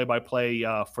on the play-by-play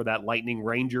for that Lightning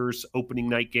Rangers opening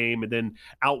night game. And then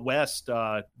out west,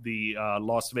 the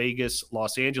Las Vegas,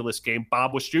 Los Angeles game,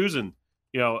 Bob Wischusen,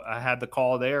 I had the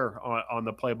call there on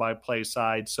the play-by-play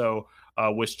side. So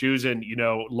Wischusen,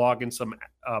 logging some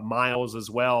miles as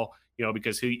well,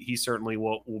 because he certainly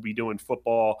will be doing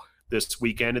football this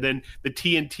weekend. And then the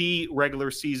TNT regular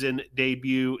season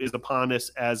debut is upon us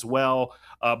as well.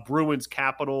 Bruins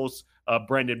Capitals,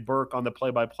 Brendan Burke on the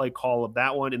play-by-play call of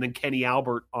that one. And then Kenny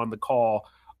Albert on the call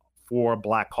for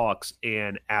Blackhawks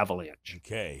and Avalanche.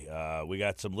 Okay. We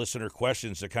got some listener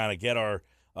questions to kind of get our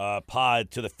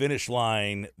pod to the finish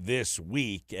line this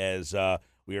week as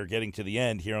we are getting to the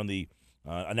end here on the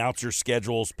Announcer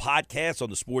Schedules podcast on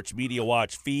the Sports Media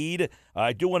Watch feed.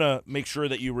 I do want to make sure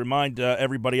that you remind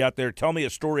everybody out there, tell me a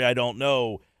story I don't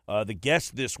know. The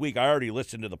guest this week, I already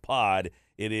listened to the pod.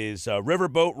 It is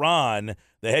Riverboat Ron,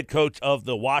 the head coach of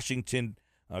the Washington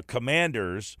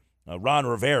Commanders, Ron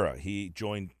Rivera. He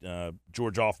joined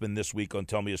George Hoffman this week on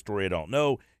Tell Me a Story I Don't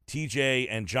Know. TJ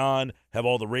and John have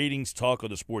all the ratings talk on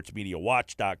the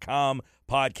sportsmediawatch.com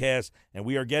podcast, and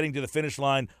we are getting to the finish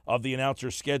line of the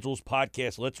Announcer Schedules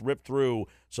podcast. Let's rip through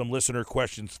some listener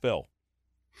questions, Phil.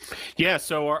 Yeah,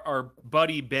 so our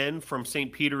buddy Ben from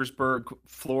St. Petersburg,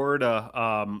 Florida,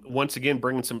 once again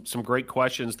bringing some great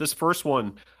questions. This first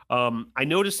one, I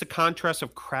noticed the contrast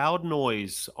of crowd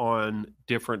noise on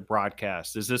different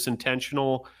broadcasts. Is this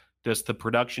intentional? Does the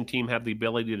production team have the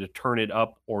ability to turn it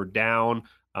up or down?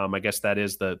 I guess that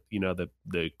is the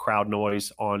crowd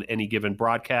noise on any given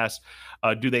broadcast.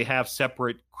 Do they have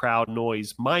separate crowd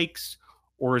noise mics,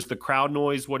 or is the crowd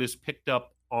noise what is picked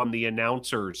up on the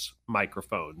announcers'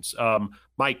 microphones?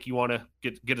 Mike, you want to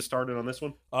get us started on this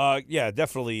one? Yeah,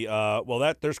 definitely.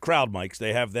 There's crowd mics.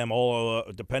 They have them all,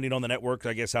 depending on the network,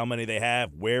 I guess how many they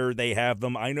have, where they have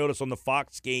them. I noticed on the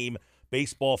Fox game,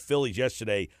 baseball Phillies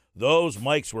yesterday, those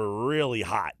mics were really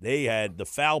hot. They had the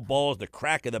foul balls, the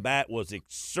crack of the bat was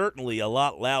certainly a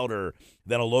lot louder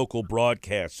than a local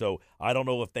broadcast. So I don't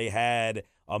know if they had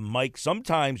a mic.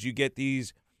 Sometimes you get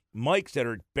these mics that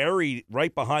are buried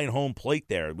right behind home plate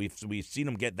there. We've seen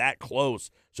them get that close.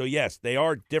 So, yes, they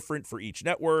are different for each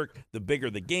network. The bigger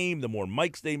the game, the more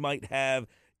mics they might have.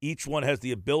 Each one has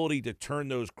the ability to turn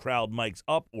those crowd mics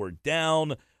up or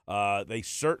down. They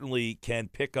certainly can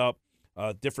pick up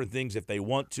different things if they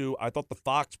want to. I thought the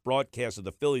Fox broadcast of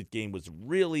the Phillies game was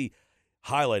really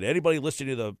highlighted. Anybody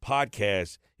listening to the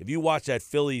podcast, if you watch that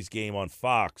Phillies game on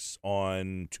Fox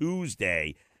on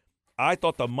Tuesday, I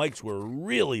thought the mics were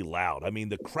really loud. I mean,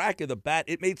 the crack of the bat,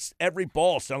 it made every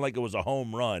ball sound like it was a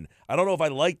home run. I don't know if I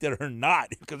liked it or not,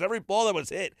 because every ball that was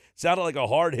hit sounded like a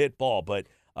hard-hit ball, but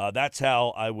that's how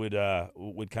I would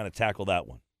kind of tackle that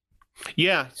one.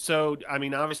 Yeah, so, I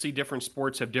mean, obviously different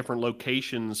sports have different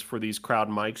locations for these crowd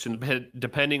mics, and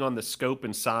depending on the scope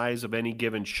and size of any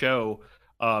given show,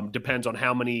 depends on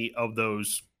how many of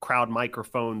those crowd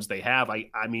microphones they have.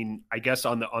 I mean, I guess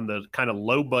on the kind of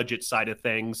low budget side of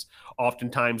things,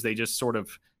 oftentimes they just sort of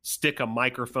stick a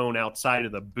microphone outside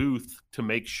of the booth to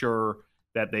make sure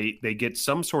that they get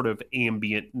some sort of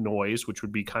ambient noise, which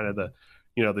would be kind of the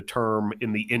term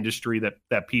in the industry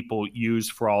that people use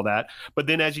for all that. But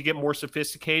then as you get more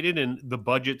sophisticated and the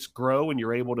budgets grow and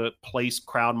you're able to place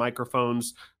crowd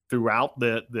microphones throughout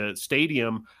the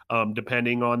stadium,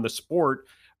 depending on the sport,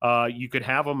 you could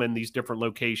have them in these different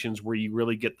locations where you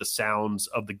really get the sounds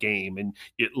of the game. And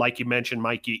like you mentioned,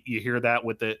 Mike, you hear that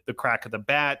with the crack of the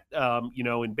bat,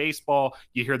 in baseball.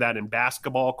 You hear that in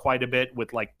basketball quite a bit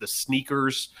with like the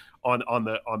sneakers on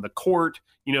the court,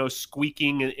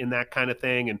 squeaking and that kind of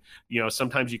thing. And,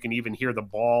 sometimes you can even hear the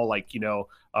ball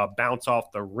bounce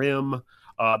off the rim,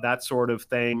 that sort of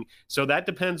thing. So that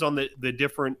depends on the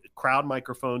different crowd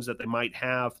microphones that they might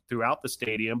have throughout the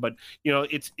stadium. But,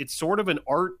 it's sort of an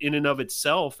art in and of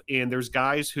itself. And there's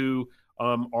guys who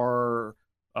are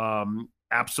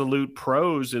absolute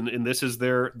pros, and this is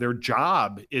their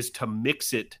job, is to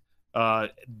mix it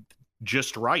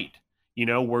just right.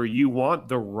 Where you want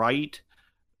the right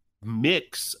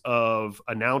mix of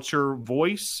announcer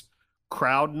voice,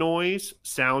 crowd noise,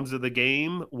 sounds of the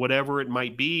game, whatever it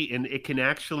might be. And it can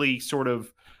actually sort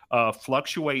of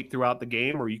fluctuate throughout the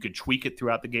game, or you could tweak it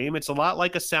throughout the game. It's a lot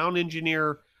like a sound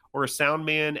engineer or a sound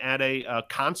man at a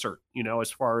concert,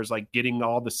 as far as like getting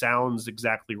all the sounds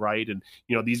exactly right. And,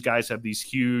 these guys have these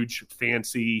huge,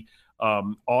 fancy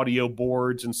audio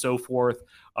boards and so forth.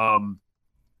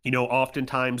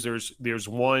 Oftentimes there's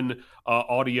one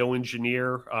audio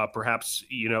engineer, perhaps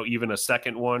even a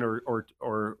second one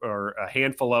or a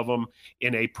handful of them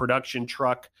in a production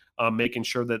truck, making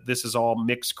sure that this is all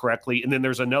mixed correctly. And then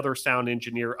there's another sound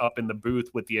engineer up in the booth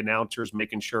with the announcers,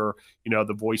 making sure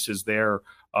the voices there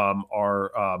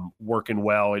are working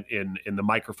well, and the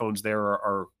microphones there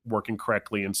are working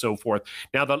correctly, and so forth.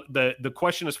 Now, the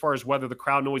question as far as whether the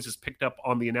crowd noise is picked up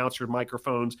on the announcer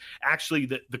microphones, actually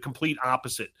the complete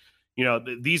opposite.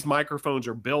 These microphones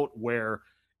are built where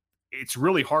it's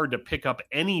really hard to pick up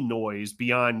any noise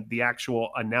beyond the actual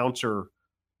announcer's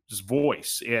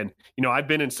voice. And I've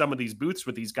been in some of these booths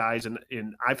with these guys,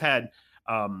 and I've had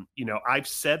I've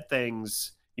said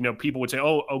things. People would say,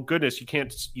 "Oh goodness, you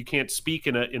can't speak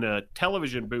in a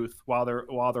television booth while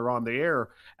they're on the air."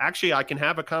 Actually, I can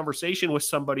have a conversation with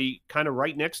somebody kind of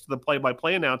right next to the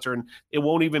play-by-play announcer, and it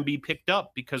won't even be picked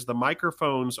up because the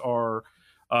microphones are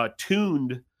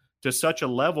tuned to such a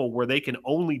level where they can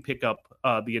only pick up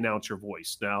the announcer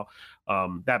voice. Now,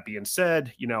 that being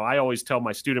said, I always tell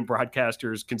my student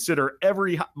broadcasters, consider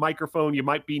every microphone you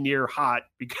might be near hot,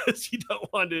 because you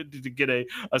don't want it to get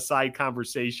a side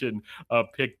conversation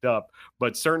picked up.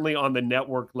 But certainly on the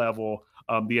network level,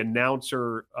 the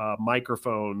announcer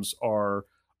microphones are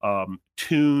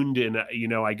tuned and,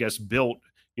 I guess built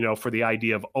for the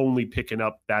idea of only picking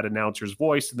up that announcer's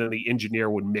voice, and then the engineer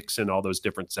would mix in all those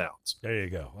different sounds. There you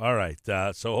go. All right.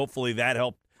 So hopefully that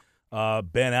helped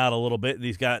Ben out a little bit. And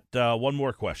he's got one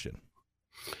more question.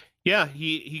 Yeah,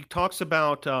 he talks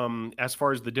about as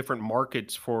far as the different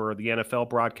markets for the NFL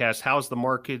broadcast, how's the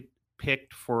market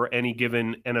picked for any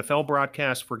given NFL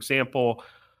broadcast? For example,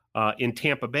 in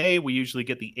Tampa Bay, we usually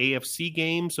get the AFC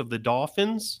games of the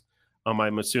Dolphins.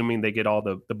 I'm assuming they get all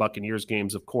the Buccaneers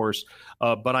games, of course.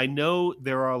 But I know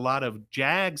there are a lot of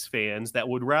Jags fans that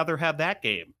would rather have that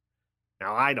game.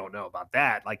 Now, I don't know about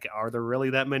that. Like, are there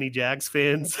really that many Jags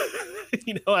fans?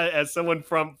 As someone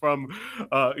from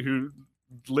who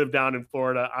lived down in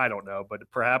Florida, I don't know. But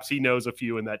perhaps he knows a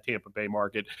few in that Tampa Bay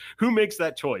market. Who makes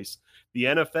that choice? The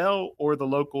NFL or the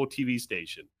local TV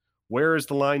station? Where is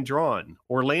the line drawn?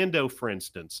 Orlando, for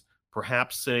instance,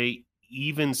 perhaps a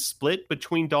even split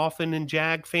between Dolphin and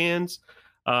Jag fans.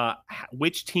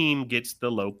 Which team gets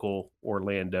the local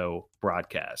Orlando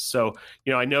broadcast? So,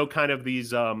 I know kind of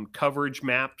these coverage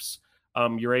maps,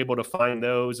 you're able to find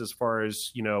those as far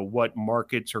as, what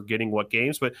markets are getting what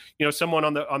games. But, someone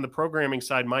on the programming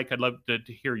side, Mike, I'd love to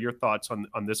hear your thoughts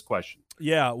on this question.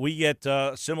 Yeah, we get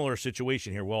a similar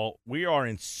situation here. Well, we are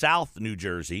in South New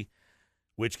Jersey,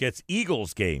 which gets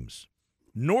Eagles games.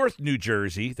 North New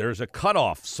Jersey, there's a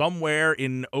cutoff somewhere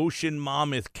in Ocean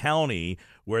Monmouth County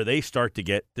where they start to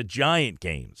get the Giant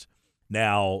games.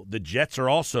 Now, the Jets are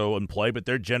also in play, but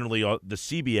they're generally the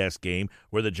CBS game,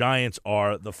 where the Giants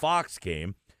are the Fox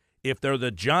game. If they're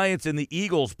the Giants and the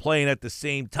Eagles playing at the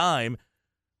same time,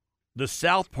 the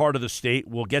south part of the state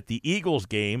will get the Eagles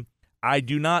game. I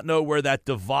do not know where that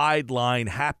divide line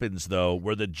happens, though,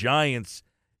 where the Giants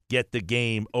get the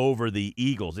game over the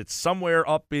Eagles. It's somewhere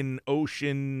up in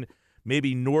Ocean,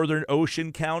 maybe Northern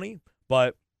Ocean County,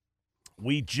 but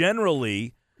we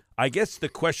generally, I guess the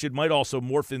question might also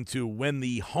morph into when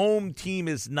the home team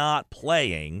is not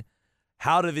playing,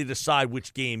 how do they decide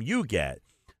which game you get?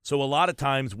 So a lot of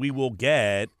times we will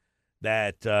get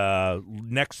that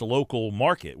next local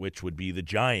market, which would be the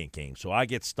Giant game. So I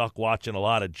get stuck watching a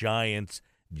lot of Giants,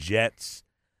 Jets,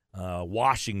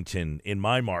 Washington in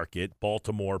my market,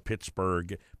 Baltimore,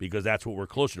 Pittsburgh, because that's what we're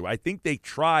closer to. I think they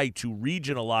try to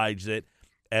regionalize it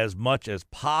as much as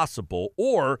possible,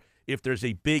 or if there's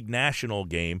a big national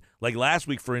game, like last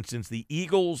week, for instance, the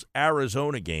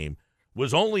Eagles-Arizona game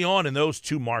was only on in those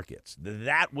two markets.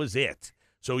 That was it.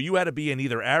 So you had to be in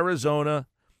either Arizona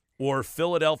or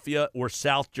Philadelphia or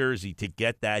South Jersey to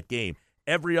get that game.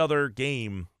 Every other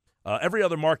game, every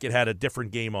other market had a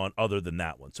different game on other than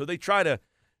that one. So they try to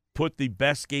put the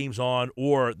best games on,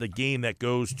 or the game that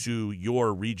goes to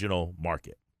your regional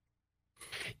market.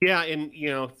 Yeah, and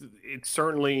it's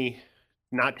certainly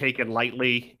not taken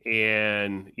lightly,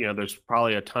 and there's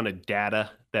probably a ton of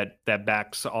data that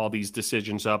backs all these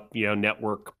decisions up.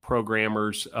 Network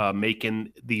programmers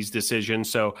making these decisions,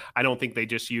 so I don't think they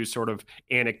just use sort of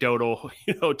anecdotal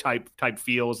type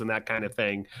feels and that kind of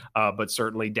thing. But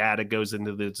certainly data goes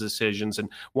into the decisions. And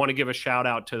want to give a shout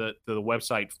out to the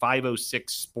website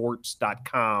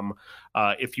 506sports.com.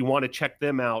 If you want to check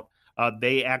them out,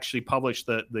 They actually publish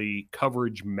the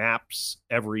coverage maps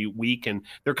every week, and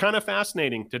they're kind of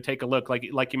fascinating to take a look.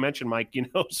 Like you mentioned, Mike,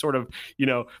 sort of,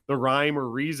 the rhyme or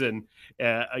reason,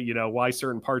 why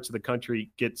certain parts of the country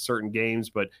get certain games.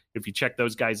 But if you check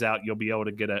those guys out, you'll be able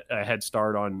to get a head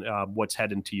start on what's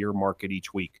heading to your market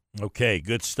each week. Okay,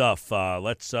 good stuff.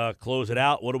 Let's close it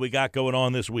out. What do we got going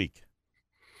on this week?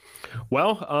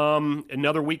 Well,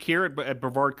 another week here at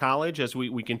Brevard College as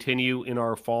we continue in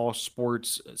our fall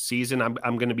sports season.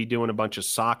 I'm going to be doing a bunch of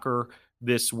soccer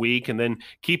this week, and then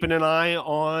keeping an eye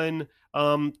on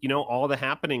all the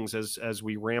happenings as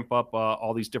we ramp up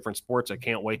all these different sports. I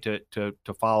can't wait to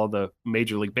follow the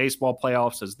Major League Baseball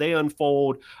playoffs as they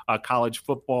unfold, college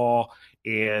football,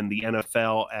 and the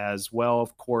NFL as well,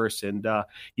 of course. And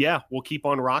we'll keep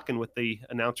on rocking with the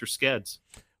announcer skeds.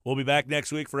 We'll be back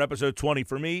next week for episode 20.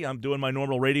 For me, I'm doing my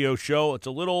normal radio show. It's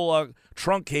a little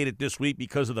truncated this week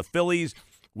because of the Phillies.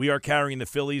 We are carrying the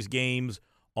Phillies games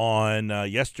on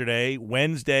yesterday,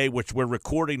 Wednesday, which we're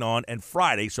recording on, and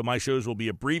Friday. So my shows will be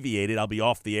abbreviated. I'll be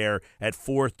off the air at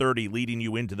 4:30, leading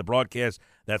you into the broadcast.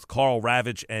 That's Carl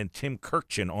Ravitch and Tim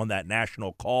Kirkchin on that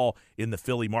national call in the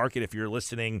Philly market, if you're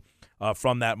listening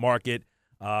from that market.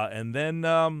 And then,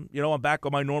 I'm back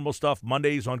on my normal stuff.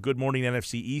 Mondays on Good Morning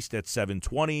NFC East at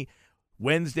 7:20.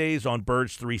 Wednesdays on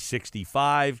Birds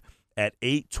 365 at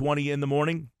 8:20 in the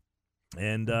morning.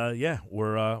 And,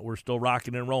 we're still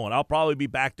rocking and rolling. I'll probably be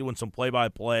back doing some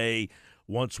play-by-play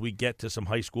once we get to some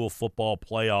high school football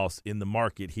playoffs in the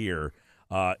market here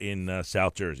in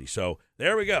South Jersey. So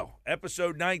there we go.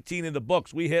 Episode 19 in the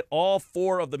books. We hit all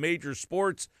 4 of the major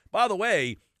sports. By the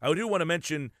way, I do want to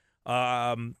mention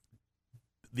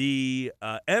the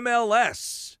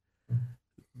MLS,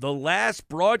 the last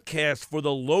broadcast for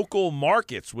the local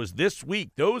markets was this week.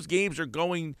 Those games are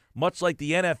going much like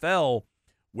the NFL,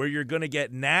 where you're going to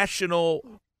get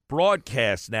national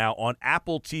broadcasts now on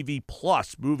Apple TV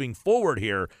Plus moving forward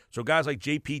here. So guys like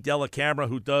JP Dellacamera,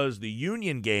 who does the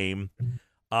Union game,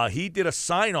 he did a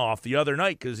sign-off the other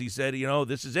night because he said,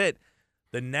 this is it.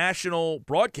 The national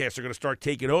broadcasts are going to start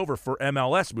taking over for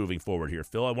MLS moving forward here.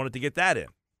 Phil, I wanted to get that in.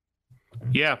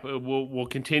 Yeah, we'll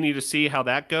continue to see how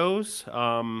that goes.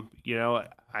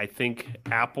 I think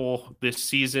Apple this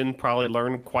season probably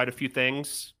learned quite a few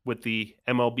things with the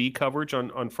MLB coverage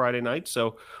on Friday night.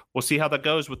 So we'll see how that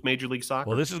goes with Major League Soccer.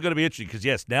 Well, this is going to be interesting because,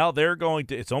 yes, now they're going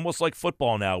to – it's almost like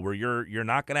football now where you're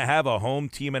not going to have a home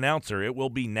team announcer. It will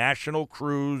be national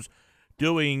crews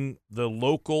doing the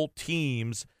local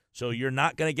teams. So you're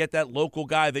not going to get that local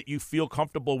guy that you feel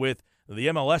comfortable with. The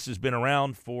MLS has been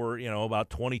around for, about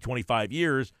 20, 25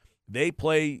 years. They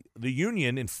play the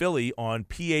Union in Philly on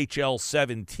PHL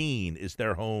 17 is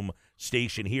their home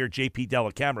station here. JP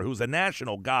Dellacamera, who's a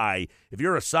national guy. If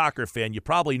you're a soccer fan, you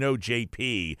probably know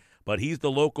JP, but he's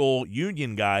the local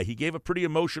Union guy. He gave a pretty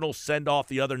emotional send-off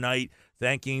the other night,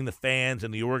 thanking the fans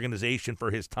and the organization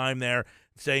for his time there,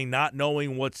 saying not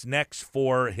knowing what's next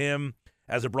for him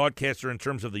as a broadcaster in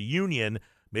terms of the Union.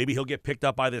 Maybe he'll get picked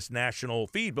up by this national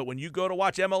feed. But when you go to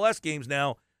watch MLS games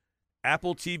now,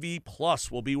 Apple TV Plus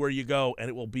will be where you go, and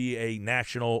it will be a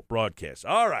national broadcast.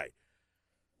 All right.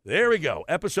 There we go.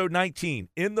 Episode 19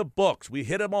 in the books. We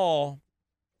hit them all.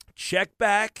 Check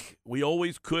back. We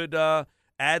always could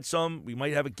add some. We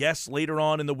might have a guest later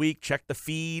on in the week. Check the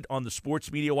feed on the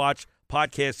Sports Media Watch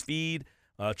podcast feed.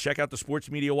 Check out the Sports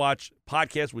Media Watch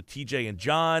podcast with TJ and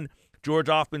John. George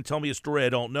Hoffman, Tell Me a Story I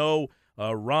Don't Know.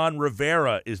 Ron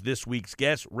Rivera is this week's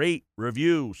guest. Rate,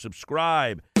 review,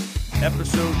 subscribe.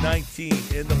 Episode 19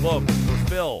 in the books. For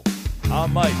Phil,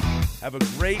 I'm Mike. Have a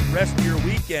great rest of your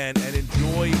weekend and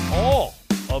enjoy all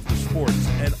of the sports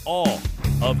and all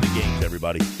of the games,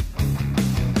 everybody.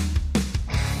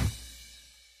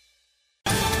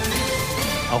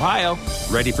 Ohio,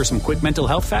 ready for some quick mental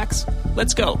health facts?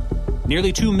 Let's go.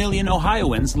 Nearly 2 million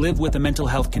Ohioans live with a mental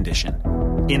health condition.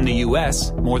 In the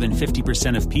U.S., more than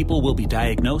 50% of people will be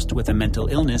diagnosed with a mental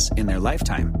illness in their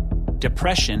lifetime.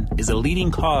 Depression is a leading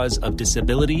cause of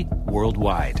disability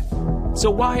worldwide.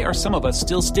 So why are some of us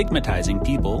still stigmatizing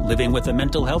people living with a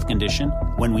mental health condition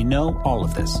when we know all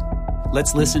of this?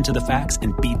 Let's listen to the facts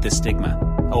and beat the stigma.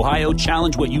 Ohio,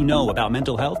 challenge what you know about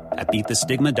mental health at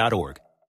beatthestigma.org.